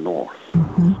 west, and north,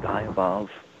 sky above,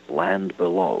 land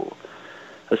below.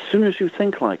 As soon as you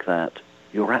think like that,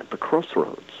 you're at the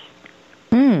crossroads.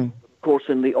 Of course,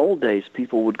 in the old days,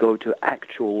 people would go to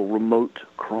actual remote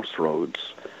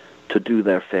crossroads to do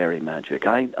their fairy magic.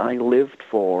 I lived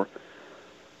for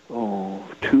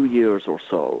 2 years or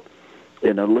so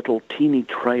in a little teeny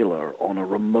trailer on a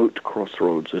remote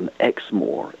crossroads in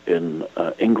Exmoor in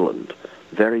England,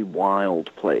 very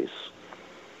wild place.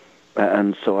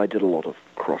 And so I did a lot of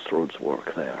crossroads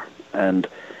work there. And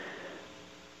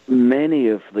many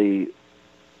of the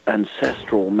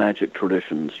ancestral magic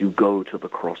traditions, you go to the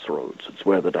crossroads. It's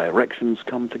where the directions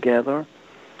come together.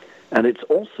 And it's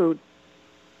also,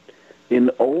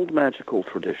 in old magical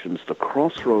traditions, the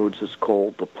crossroads is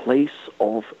called the place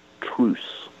of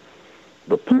truce,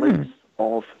 the place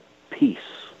of peace,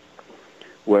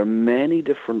 where many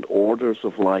different orders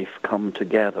of life come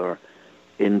together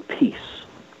in peace.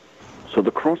 So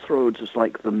the crossroads is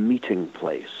like the meeting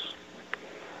place.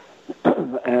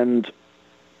 And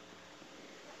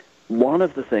one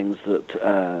of the things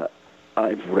that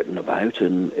I've written about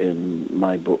in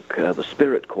my book, The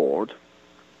Spirit Chord,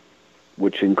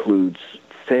 which includes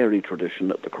fairy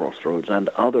tradition at the crossroads and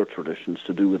other traditions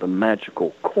to do with a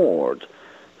magical cord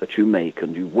that you make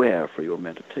and you wear for your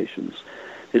meditations,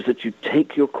 is that you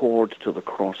take your cord to the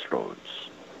crossroads.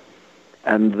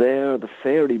 And there the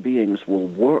fairy beings will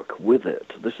work with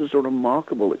it. This is a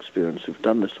remarkable experience. We've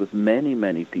done this with many,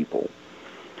 many people.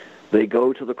 They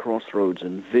go to the crossroads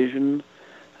in vision,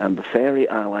 and the fairy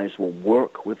allies will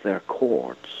work with their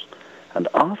cords. And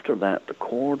after that, the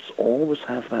cords always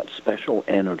have that special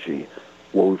energy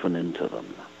woven into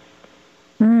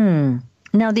them.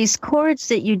 Now, these cords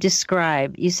that you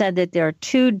describe, you said that there are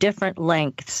two different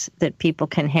lengths that people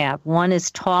can have. One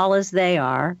as tall as they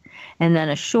are, and then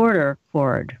a shorter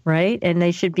cord, right? And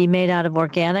they should be made out of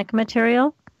organic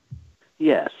material?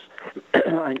 Yes.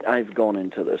 I've gone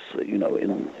into this,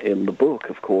 in the book,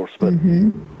 of course, but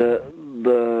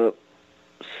the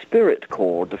spirit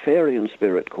cord, the fairy and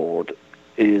spirit cord,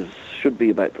 should be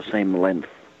about the same length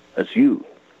as you.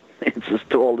 It's as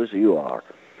tall as you are,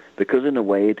 because in a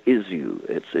way it is you.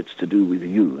 It's to do with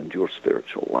you and your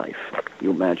spiritual life,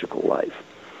 your magical life.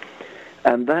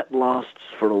 And that lasts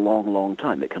for a long, long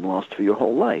time. It can last for your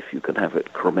whole life. You can have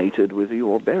it cremated with you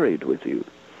or buried with you.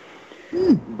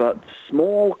 But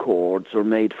small cords are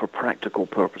made for practical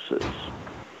purposes.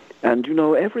 And,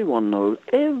 everyone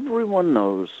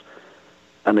knows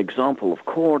an example of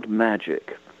cord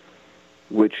magic,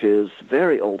 which is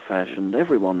very old-fashioned.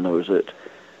 Everyone knows it.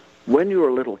 When you're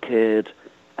a little kid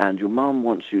and your mom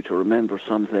wants you to remember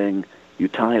something, you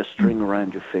tie a string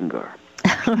around your finger.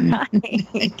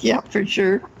 Right. Yeah, for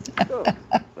sure. So,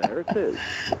 there it is.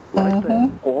 Like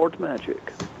that. Cord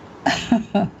magic.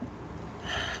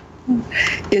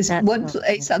 Is one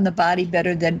place on the body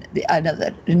better than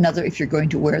another if you're going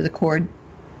to wear the cord?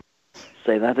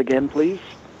 Say that again, please.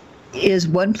 Is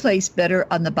one place better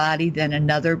on the body than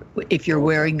another if you're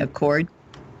wearing a cord?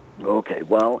 Okay,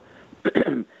 well,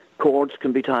 cords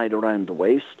can be tied around the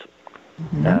waist.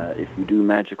 If you do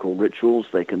magical rituals,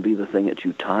 they can be the thing that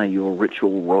you tie your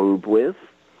ritual robe with.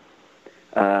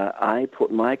 I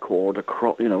put my cord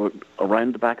across,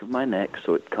 around the back of my neck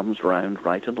so it comes round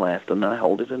right and left, and I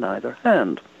hold it in either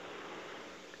hand.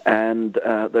 And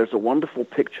there's a wonderful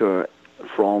picture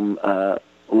from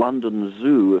London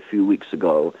Zoo a few weeks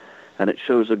ago, and it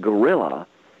shows a gorilla,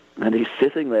 and he's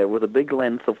sitting there with a big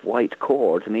length of white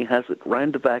cord, and he has it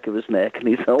round the back of his neck, and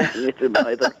he's holding it in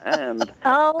either hand.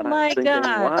 Oh, and my I'm thinking,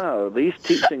 God. wow, these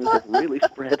teachings have really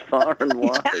spread far and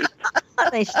wide. Yeah,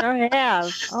 they sure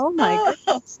have. Oh, my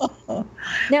goodness.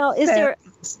 Now, is there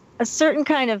a certain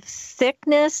kind of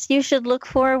thickness you should look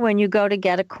for when you go to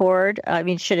get a cord? I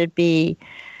mean, should it be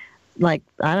like,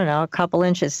 I don't know, a couple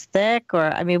inches thick?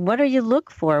 Or, I mean, what do you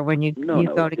look for when you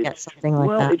go to get something like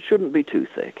that? Well, it shouldn't be too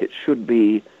thick. It should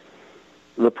be,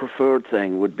 the preferred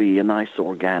thing would be a nice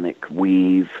organic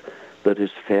weave that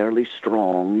is fairly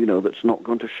strong, that's not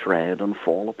going to shred and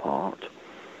fall apart.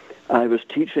 I was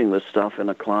teaching this stuff in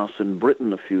a class in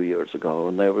Britain a few years ago,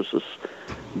 and there was this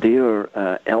dear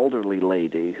elderly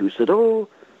lady who said, "Oh,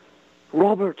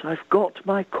 Robert, I've got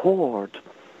my cord."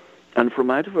 And from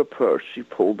out of her purse, she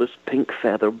pulled this pink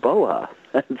feather boa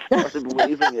and started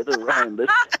waving it around, this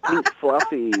pink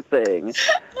fluffy thing.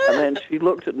 And then she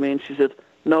looked at me and she said,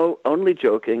 "No, only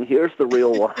joking. Here's the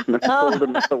real one." And pulled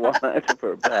another one out of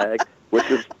her bag, which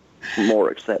was more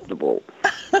acceptable.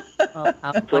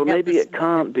 So maybe it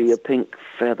can't be a pink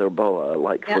feather boa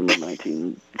like from the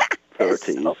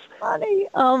 1930s. So funny.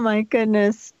 Oh, my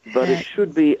goodness. But it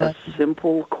should be a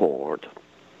simple cord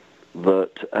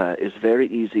that is very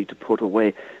easy to put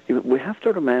away. We have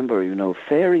to remember,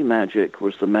 fairy magic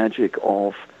was the magic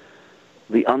of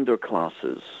the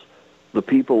underclasses, the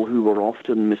people who were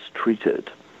often mistreated.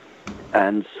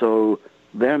 And so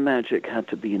their magic had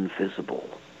to be invisible.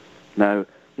 Now,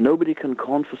 nobody can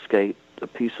confiscate a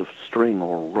piece of string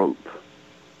or rope,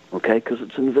 okay, because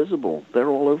it's invisible. They're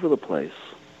all over the place.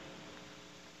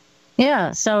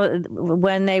 Yeah, so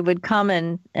when they would come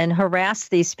and harass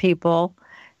these people,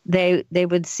 they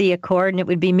would see a cord and it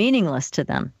would be meaningless to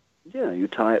them. Yeah, you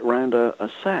tie it around a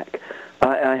sack.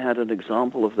 I had an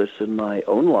example of this in my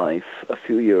own life a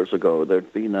few years ago.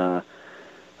 There'd been a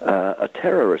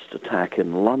terrorist attack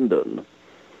in London,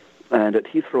 and at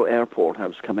Heathrow Airport I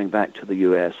was coming back to the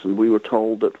U.S., and we were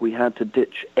told that we had to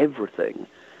ditch everything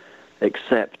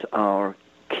except our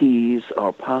keys,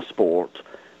 our passport,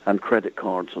 and credit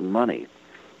cards and money.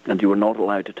 And you were not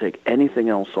allowed to take anything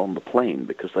else on the plane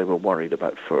because they were worried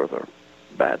about further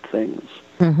bad things.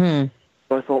 Mm-hmm.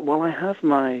 So I thought, well, I have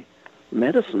my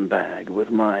medicine bag with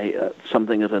my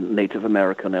something that a Native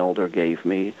American elder gave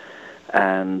me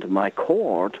and my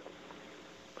cord.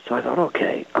 So I thought,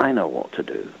 okay, I know what to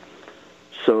do.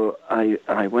 So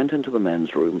I went into the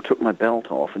men's room, took my belt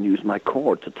off, and used my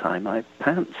cord to tie my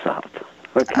pants up.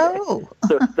 Okay. Oh.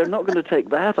 So they're not going to take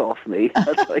that off me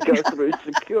as I go through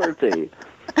security.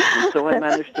 And so I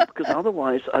managed to, because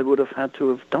otherwise I would have had to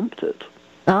have dumped it.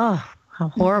 Oh, how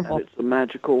horrible. And it's a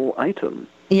magical item.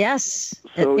 Yes,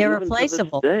 So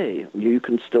irreplaceable. even to this day, you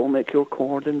can still make your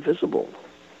cord invisible.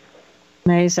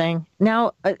 Amazing.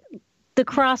 Now, the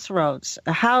crossroads.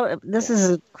 This is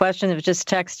a question that was just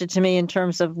texted to me in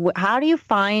terms of how do you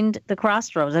find the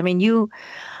crossroads? I mean, you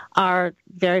are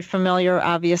very familiar,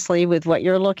 obviously, with what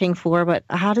you're looking for, but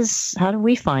how do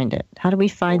we find it? How do we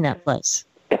find that place?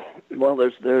 Well,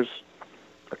 there's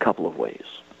a couple of ways.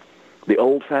 The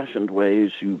old-fashioned way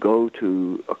is you go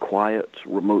to a quiet,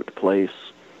 remote place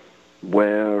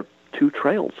where two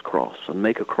trails cross and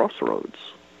make a crossroads.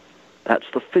 That's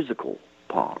the physical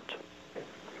part.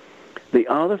 The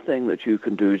other thing that you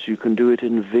can do is you can do it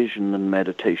in vision and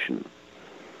meditation,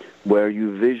 where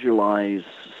you visualize,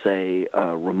 say,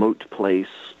 a remote place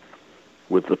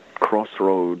with the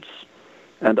crossroads.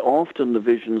 And often the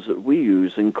visions that we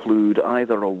use include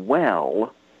either a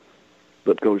well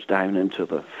that goes down into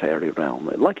the fairy realm,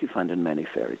 like you find in many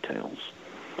fairy tales,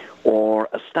 or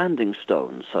a standing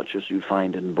stone, such as you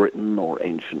find in Britain or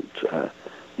ancient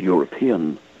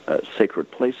European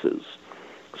sacred places.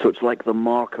 So it's like the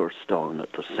marker stone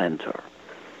at the center.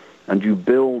 And you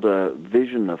build a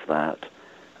vision of that,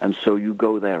 and so you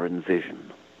go there in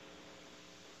vision.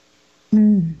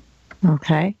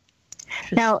 Okay.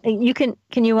 Now,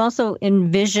 can you also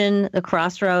envision the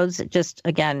crossroads? Just,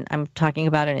 again, I'm talking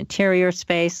about an interior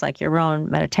space, like your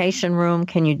own meditation room.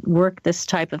 Can you work this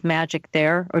type of magic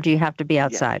there, or do you have to be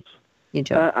outside? Yes. You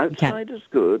do. Outside is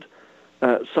good.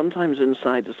 Sometimes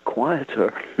inside is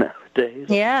quieter nowadays.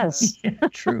 Yes.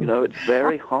 True. It's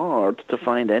very hard to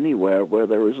find anywhere where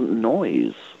there isn't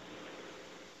noise.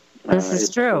 This is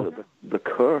true. The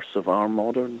curse of our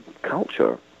modern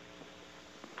culture.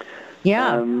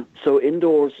 Yeah. So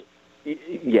indoors,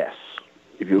 yes.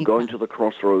 If you're going to the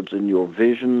crossroads in your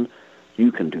vision,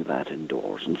 you can do that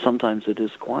indoors. And sometimes it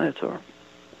is quieter.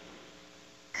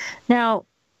 Now,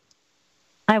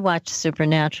 I watch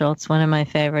Supernatural. It's one of my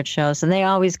favorite shows. And they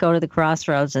always go to the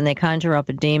crossroads and they conjure up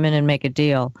a demon and make a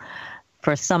deal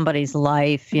for somebody's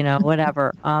life,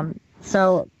 whatever.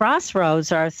 So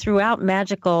crossroads are throughout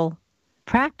magical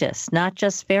practice, not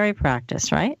just fairy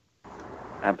practice, right?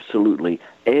 Absolutely.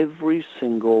 Every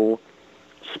single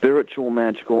spiritual,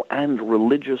 magical, and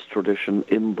religious tradition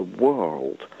in the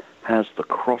world has the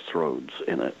crossroads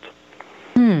in it.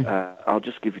 I'll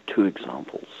just give you two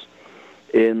examples.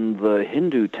 In the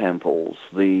Hindu temples,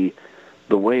 the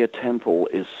way a temple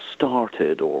is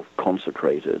started or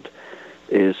consecrated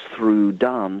is through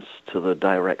dance to the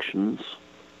directions.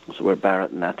 That's where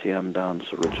Bharatanatyam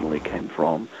dance originally came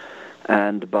from.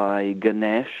 And by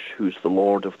Ganesh, who's the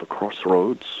lord of the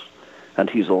crossroads, And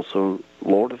he's also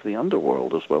Lord of the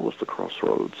Underworld as well as the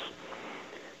Crossroads.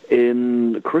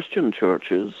 In Christian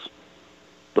churches,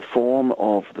 the form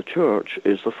of the church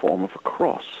is the form of a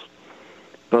cross.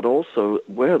 But also,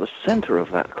 where the center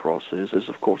of that cross is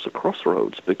of course, a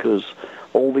crossroads, because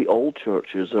all the old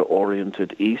churches are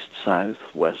oriented east, south,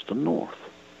 west, and north.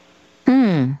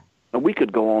 And we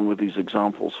could go on with these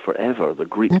examples forever. The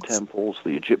Greek temples,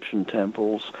 the Egyptian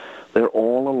temples, they're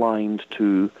all aligned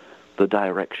to the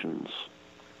directions,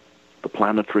 the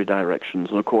planetary directions.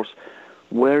 And, of course,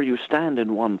 where you stand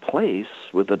in one place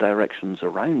with the directions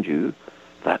around you,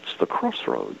 that's the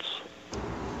crossroads.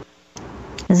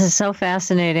 This is so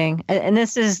fascinating. And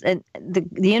this is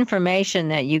the information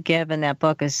that you give in that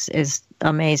book is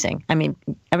amazing. I mean,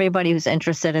 everybody who's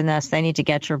interested in this, they need to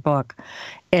get your book.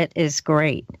 It is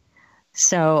great.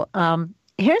 So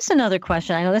here's another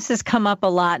question. I know this has come up a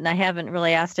lot, and I haven't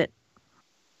really asked it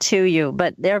to you,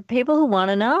 but there are people who want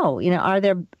to know,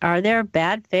 are there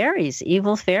bad fairies,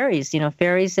 evil fairies,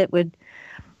 fairies that would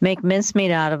make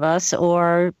mincemeat out of us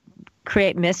or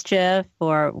create mischief,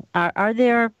 or are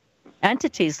there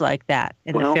entities like that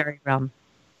in the fairy realm?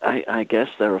 I guess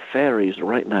there are fairies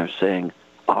right now saying,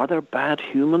 are there bad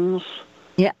humans?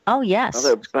 Yeah. Oh, yes.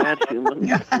 Are there bad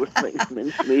humans who would make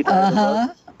mincemeat out of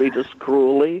us, treat us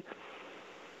cruelly?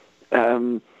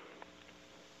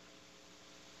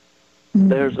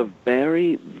 There's a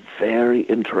very, very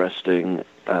interesting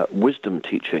wisdom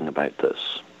teaching about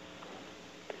this.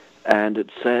 And it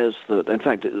says that, in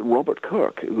fact, Robert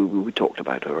Kirk, who we talked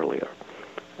about earlier,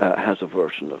 has a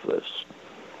version of this.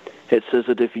 It says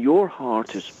that if your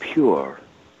heart is pure,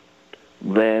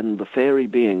 then the fairy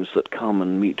beings that come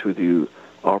and meet with you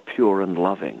are pure and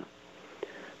loving.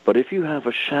 But if you have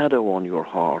a shadow on your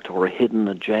heart or a hidden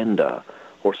agenda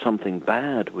or something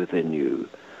bad within you,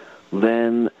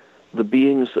 then the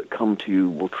beings that come to you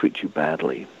will treat you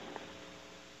badly.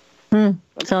 So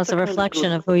it's a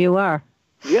reflection of who you are.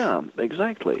 Yeah,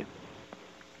 exactly.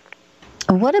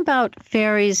 What about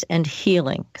fairies and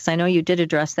healing? Because I know you did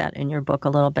address that in your book a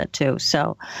little bit too.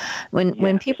 So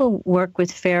when people work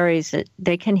with fairies,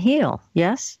 they can heal,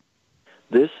 yes?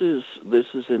 This is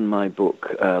in my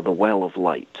book, The Well of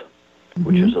Light,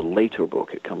 which is a later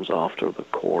book. It comes after the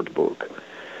Cord book.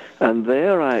 And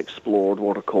there I explored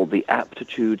what are called the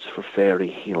aptitudes for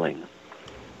fairy healing.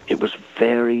 It was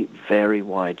very, very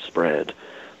widespread.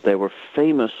 There were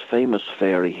famous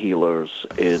fairy healers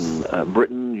in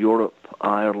Britain, Europe,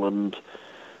 Ireland,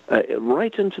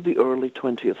 right into the early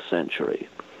 20th century.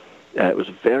 It was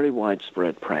a very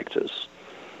widespread practice.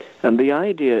 And the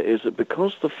idea is that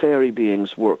because the fairy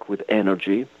beings work with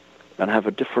energy and have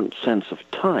a different sense of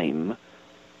time,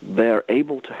 they're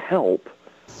able to help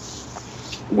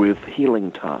with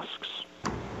healing tasks.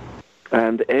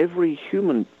 And every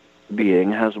human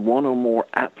being has one or more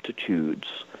aptitudes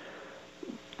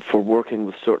for working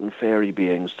with certain fairy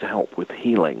beings to help with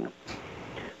healing.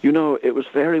 It was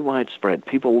very widespread.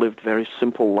 People lived very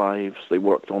simple lives. They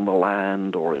worked on the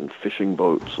land or in fishing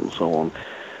boats and so on.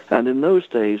 And in those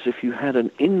days, if you had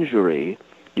an injury,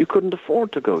 you couldn't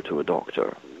afford to go to a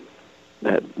doctor.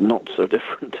 Not so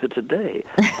different to today.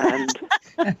 And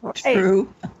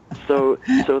true. So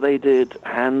they did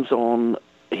hands-on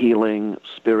healing,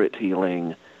 spirit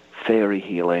healing, fairy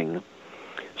healing.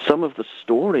 Some of the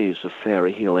stories of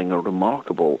fairy healing are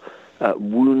remarkable.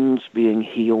 Wounds being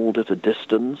healed at a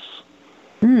distance,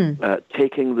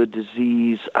 taking the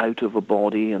disease out of a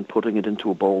body and putting it into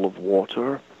a bowl of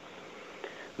water.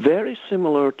 Very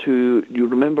similar to, you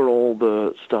remember all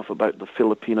the stuff about the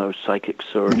Filipino psychic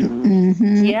surgeon?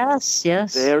 Yes.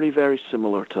 Very, very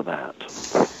similar to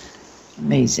that.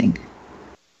 Amazing.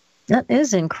 That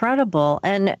is incredible.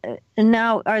 And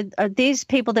now, are these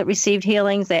people that received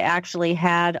healings, they actually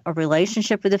had a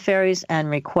relationship with the fairies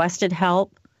and requested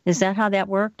help? Is that how that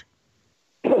worked?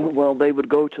 Well, they would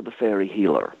go to the fairy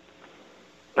healer.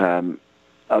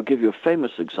 I'll give you a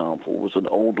famous example. Was an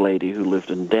old lady who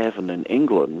lived in Devon in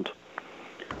England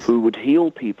who would heal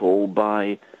people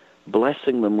by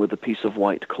blessing them with a piece of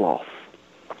white cloth.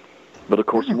 But, of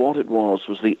course, what it was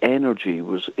the energy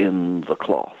was in the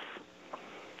cloth.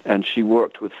 And she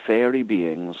worked with fairy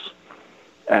beings.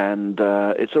 And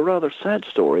it's a rather sad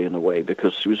story in a way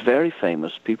because she was very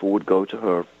famous. People would go to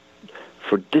her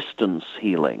for distance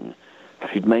healing.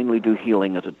 She'd mainly do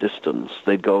healing at a distance.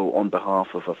 They'd go on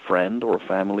behalf of a friend or a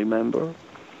family member.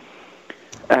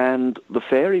 And the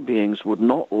fairy beings would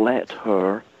not let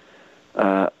her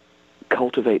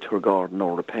cultivate her garden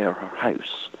or repair her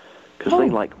house because they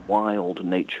like wild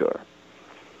nature.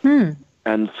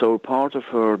 And so part of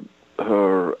her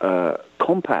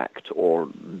compact or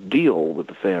deal with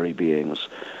the fairy beings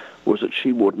was that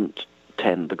she wouldn't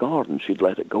tend the garden. She'd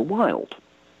let it go wild.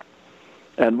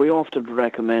 And we often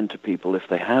recommend to people, if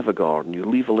they have a garden, you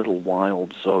leave a little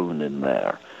wild zone in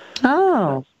there.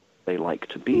 Oh. They like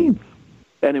to be.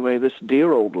 Anyway, this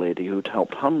dear old lady who'd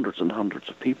helped hundreds and hundreds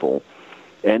of people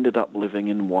ended up living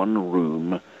in one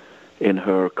room in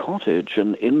her cottage,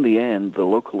 and in the end, the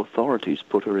local authorities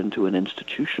put her into an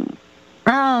institution.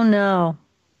 Oh, no.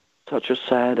 Such a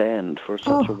sad end for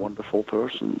such a wonderful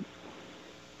person.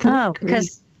 Oh,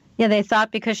 because, they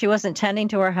thought because she wasn't tending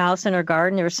to her house and her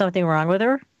garden, there was something wrong with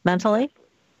her mentally?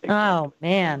 Exactly. Oh,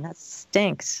 man, that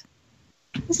stinks.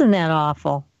 Isn't that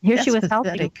awful? That's she was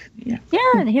pathetic. Helping.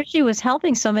 Yeah, and here she was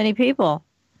helping so many people.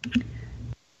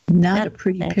 Not a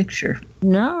pretty picture.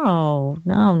 No,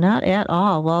 not at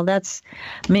all. Well,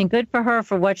 good for her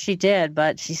for what she did,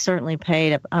 but she certainly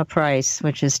paid a price,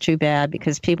 which is too bad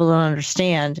because people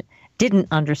didn't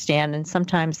understand, and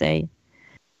sometimes they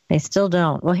still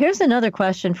don't. Well, here's another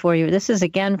question for you. This is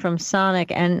again from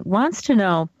Sonic and wants to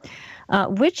know,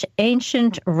 which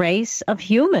ancient race of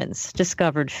humans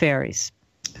discovered fairies?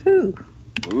 Who?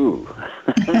 Ooh.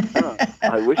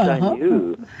 I wish I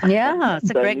knew. Yeah, it's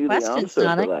a great question,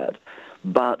 Sonic. That.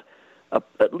 But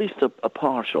at least a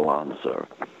partial answer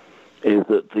is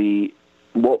that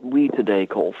what we today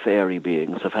call fairy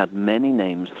beings have had many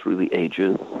names through the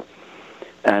ages,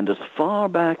 and as far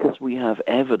back as we have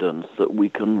evidence that we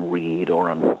can read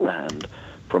or understand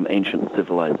from ancient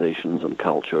civilizations and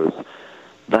cultures,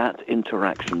 that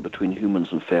interaction between humans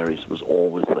and fairies was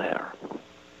always there.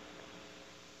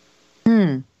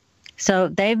 So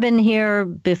they've been here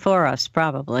before us,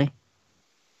 probably.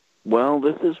 Well,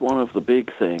 this is one of the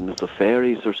big things. The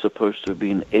fairies are supposed to have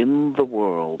been in the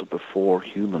world before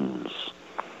humans,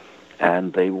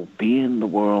 and they will be in the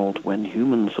world when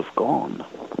humans have gone.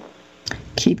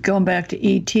 Keep going back to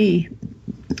E.T.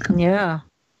 Yeah.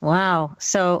 Wow.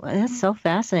 So that's so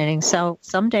fascinating. So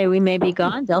someday we may be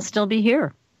gone. They'll still be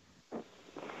here.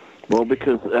 Well,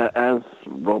 because as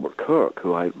Robert Kirk,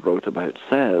 who I wrote about,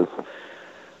 says,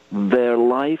 their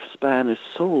lifespan is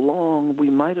so long, we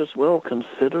might as well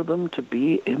consider them to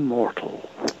be immortal.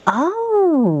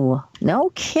 Oh,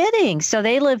 no kidding. So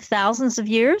they live thousands of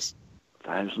years?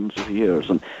 Thousands of years.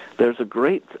 And there's a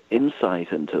great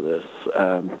insight into this.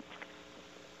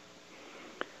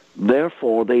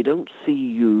 Therefore, they don't see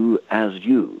you as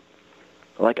you.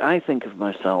 Like, I think of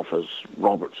myself as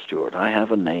Robert Stewart. I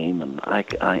have a name, and I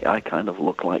kind of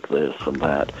look like this and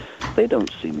that. They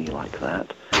don't see me like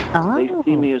that. Oh. They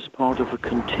see me as part of a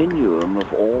continuum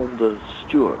of all the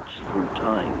Stewarts through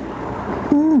time.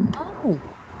 Oh.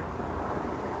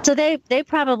 So they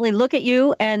probably look at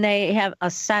you, and they have a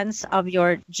sense of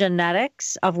your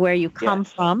genetics, of where you come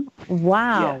from.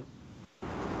 Wow. Yes.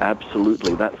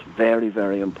 Absolutely. That's very,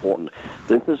 very important.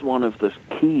 This is one of the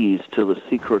keys to the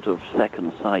secret of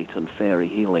second sight and fairy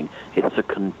healing. It's a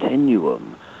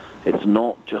continuum. It's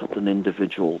not just an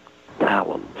individual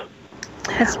talent.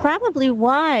 That's probably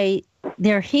why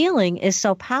their healing is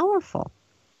so powerful.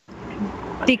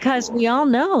 Because we all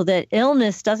know that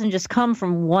illness doesn't just come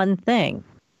from one thing.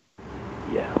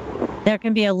 Yeah. There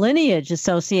can be a lineage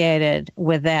associated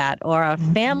with that or a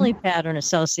family pattern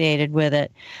associated with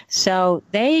it. So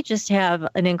they just have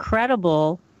an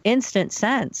incredible instant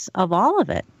sense of all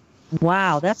of it.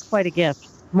 Wow, that's quite a gift.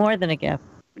 More than a gift.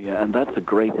 Yeah, and that's a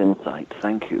great insight.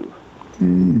 Thank you.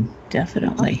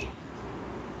 Definitely.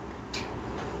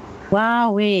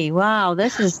 Wow,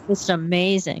 this is just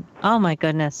amazing. Oh, my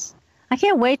goodness. I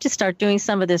can't wait to start doing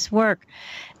some of this work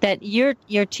that you're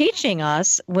teaching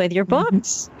us with your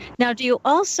books. Now, do you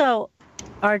also,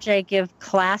 RJ, give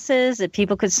classes that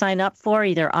people could sign up for,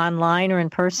 either online or in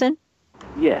person?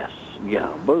 Yes,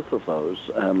 both of those.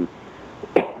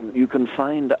 You can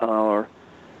find our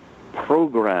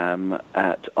program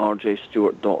at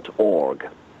rjstewart.org.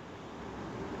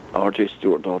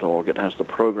 rjstewart.org. It has the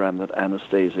program that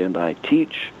Anastasia and I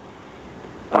teach,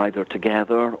 either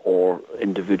together or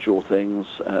individual things.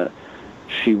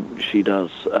 She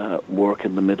does work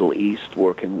in the Middle East,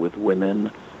 working with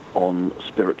women on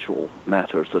spiritual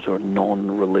matters that are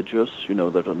non-religious,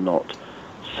 that are not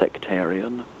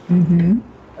sectarian.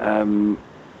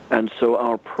 And so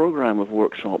our program of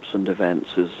workshops and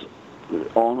events is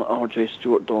on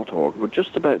rjstewart.org. We're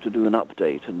just about to do an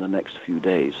update in the next few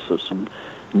days, so some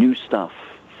new stuff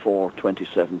for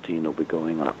 2017 will be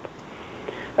going up.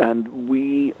 And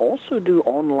we also do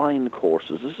online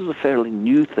courses. This is a fairly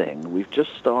new thing. We've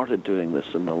just started doing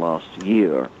this in the last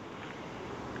year.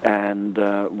 And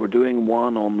we're doing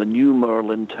one on the new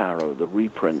Merlin Tarot, the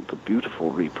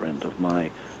beautiful reprint of my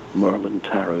Merlin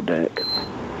Tarot deck.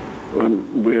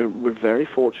 And we're very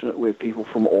fortunate. We have people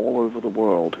from all over the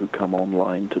world who come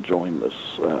online to join this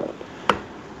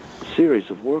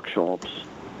series of workshops.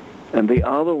 And the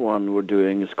other one we're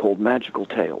doing is called Magical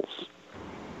Tales,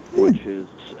 which is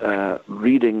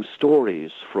reading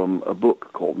stories from a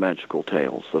book called Magical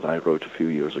Tales that I wrote a few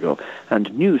years ago,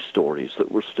 and new stories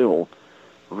that we're still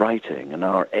writing. And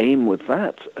our aim with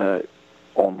that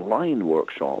online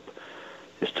workshop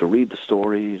is to read the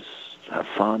stories, have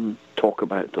fun, talk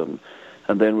about them,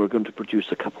 and then we're going to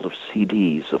produce a couple of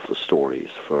CDs of the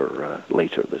stories for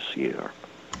later this year.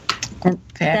 And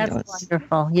that's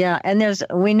wonderful. Yeah, and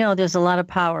we know there's a lot of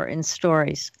power in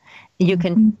stories. You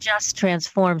can just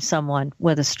transform someone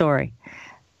with a story.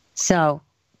 So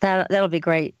that'll be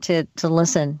great to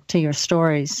listen to your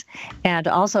stories. And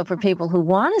also for people who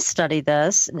want to study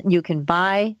this, you can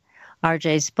buy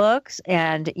RJ's books,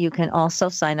 and you can also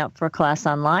sign up for a class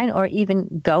online or even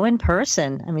go in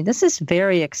person. I mean, this is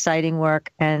very exciting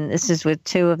work, and this is with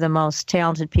two of the most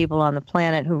talented people on the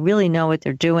planet who really know what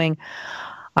they're doing.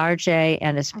 RJ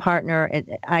and his partner,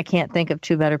 I can't think of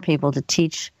two better people to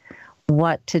teach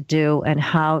what to do and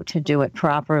how to do it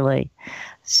properly.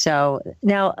 So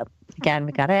now, again,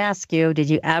 we got to ask you, did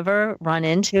you ever run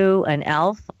into an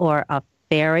elf or a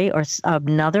fairy or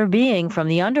another being from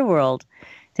the underworld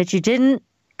that you didn't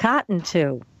cotton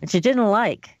to, that you didn't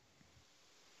like?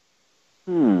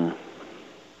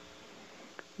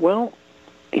 Well,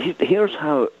 here's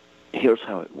how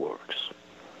it works.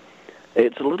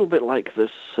 It's a little bit like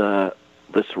this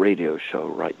radio show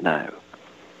right now.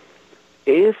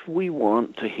 If we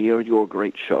want to hear your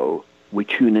great show, we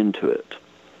tune into it,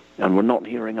 and we're not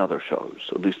hearing other shows.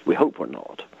 At least we hope we're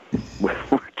not.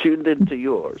 We're tuned into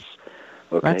yours.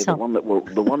 Okay, the one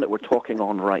that we're talking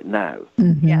on right now.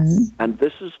 Yes. And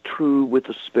this is true with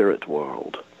the spirit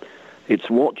world. It's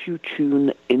what you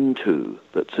tune into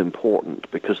that's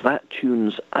important, because that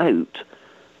tunes out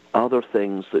other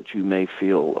things that you may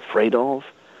feel afraid of,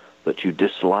 that you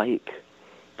dislike,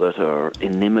 that are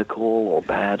inimical or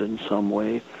bad in some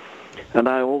way. And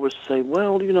I always say,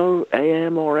 well,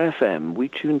 AM or FM, we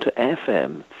tune to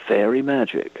FM, fairy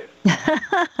magic.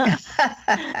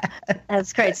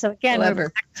 That's great. So again, we're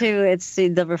back to it's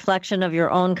the reflection of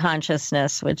your own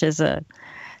consciousness, which is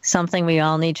something we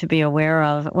all need to be aware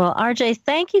of. Well, RJ,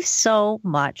 thank you so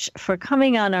much for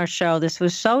coming on our show. This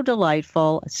was so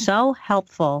delightful, so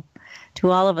helpful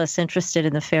to all of us interested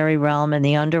in the fairy realm and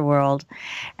the underworld.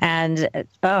 And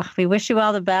we wish you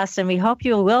all the best, and we hope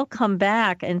you will come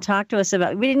back and talk to us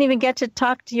about. We didn't even get to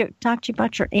talk to you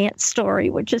about your aunt's story,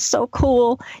 which is so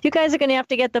cool. You guys are going to have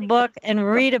to get the book and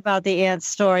read about the aunt's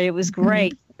story. It was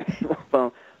great.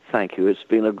 Well, thank you. It's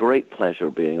been a great pleasure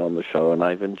being on the show, and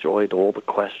I've enjoyed all the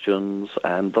questions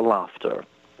and the laughter.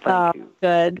 Thank you.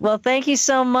 Good. Well, thank you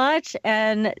so much.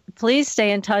 And please stay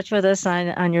in touch with us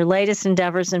on your latest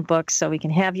endeavors and books so we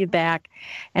can have you back.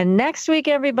 And next week,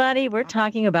 everybody, we're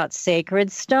talking about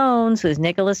sacred stones with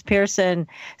Nicholas Pearson.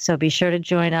 So be sure to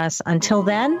join us. Until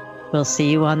then, we'll see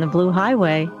you on the Blue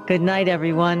Highway. Good night,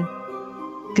 everyone.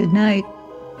 Good night.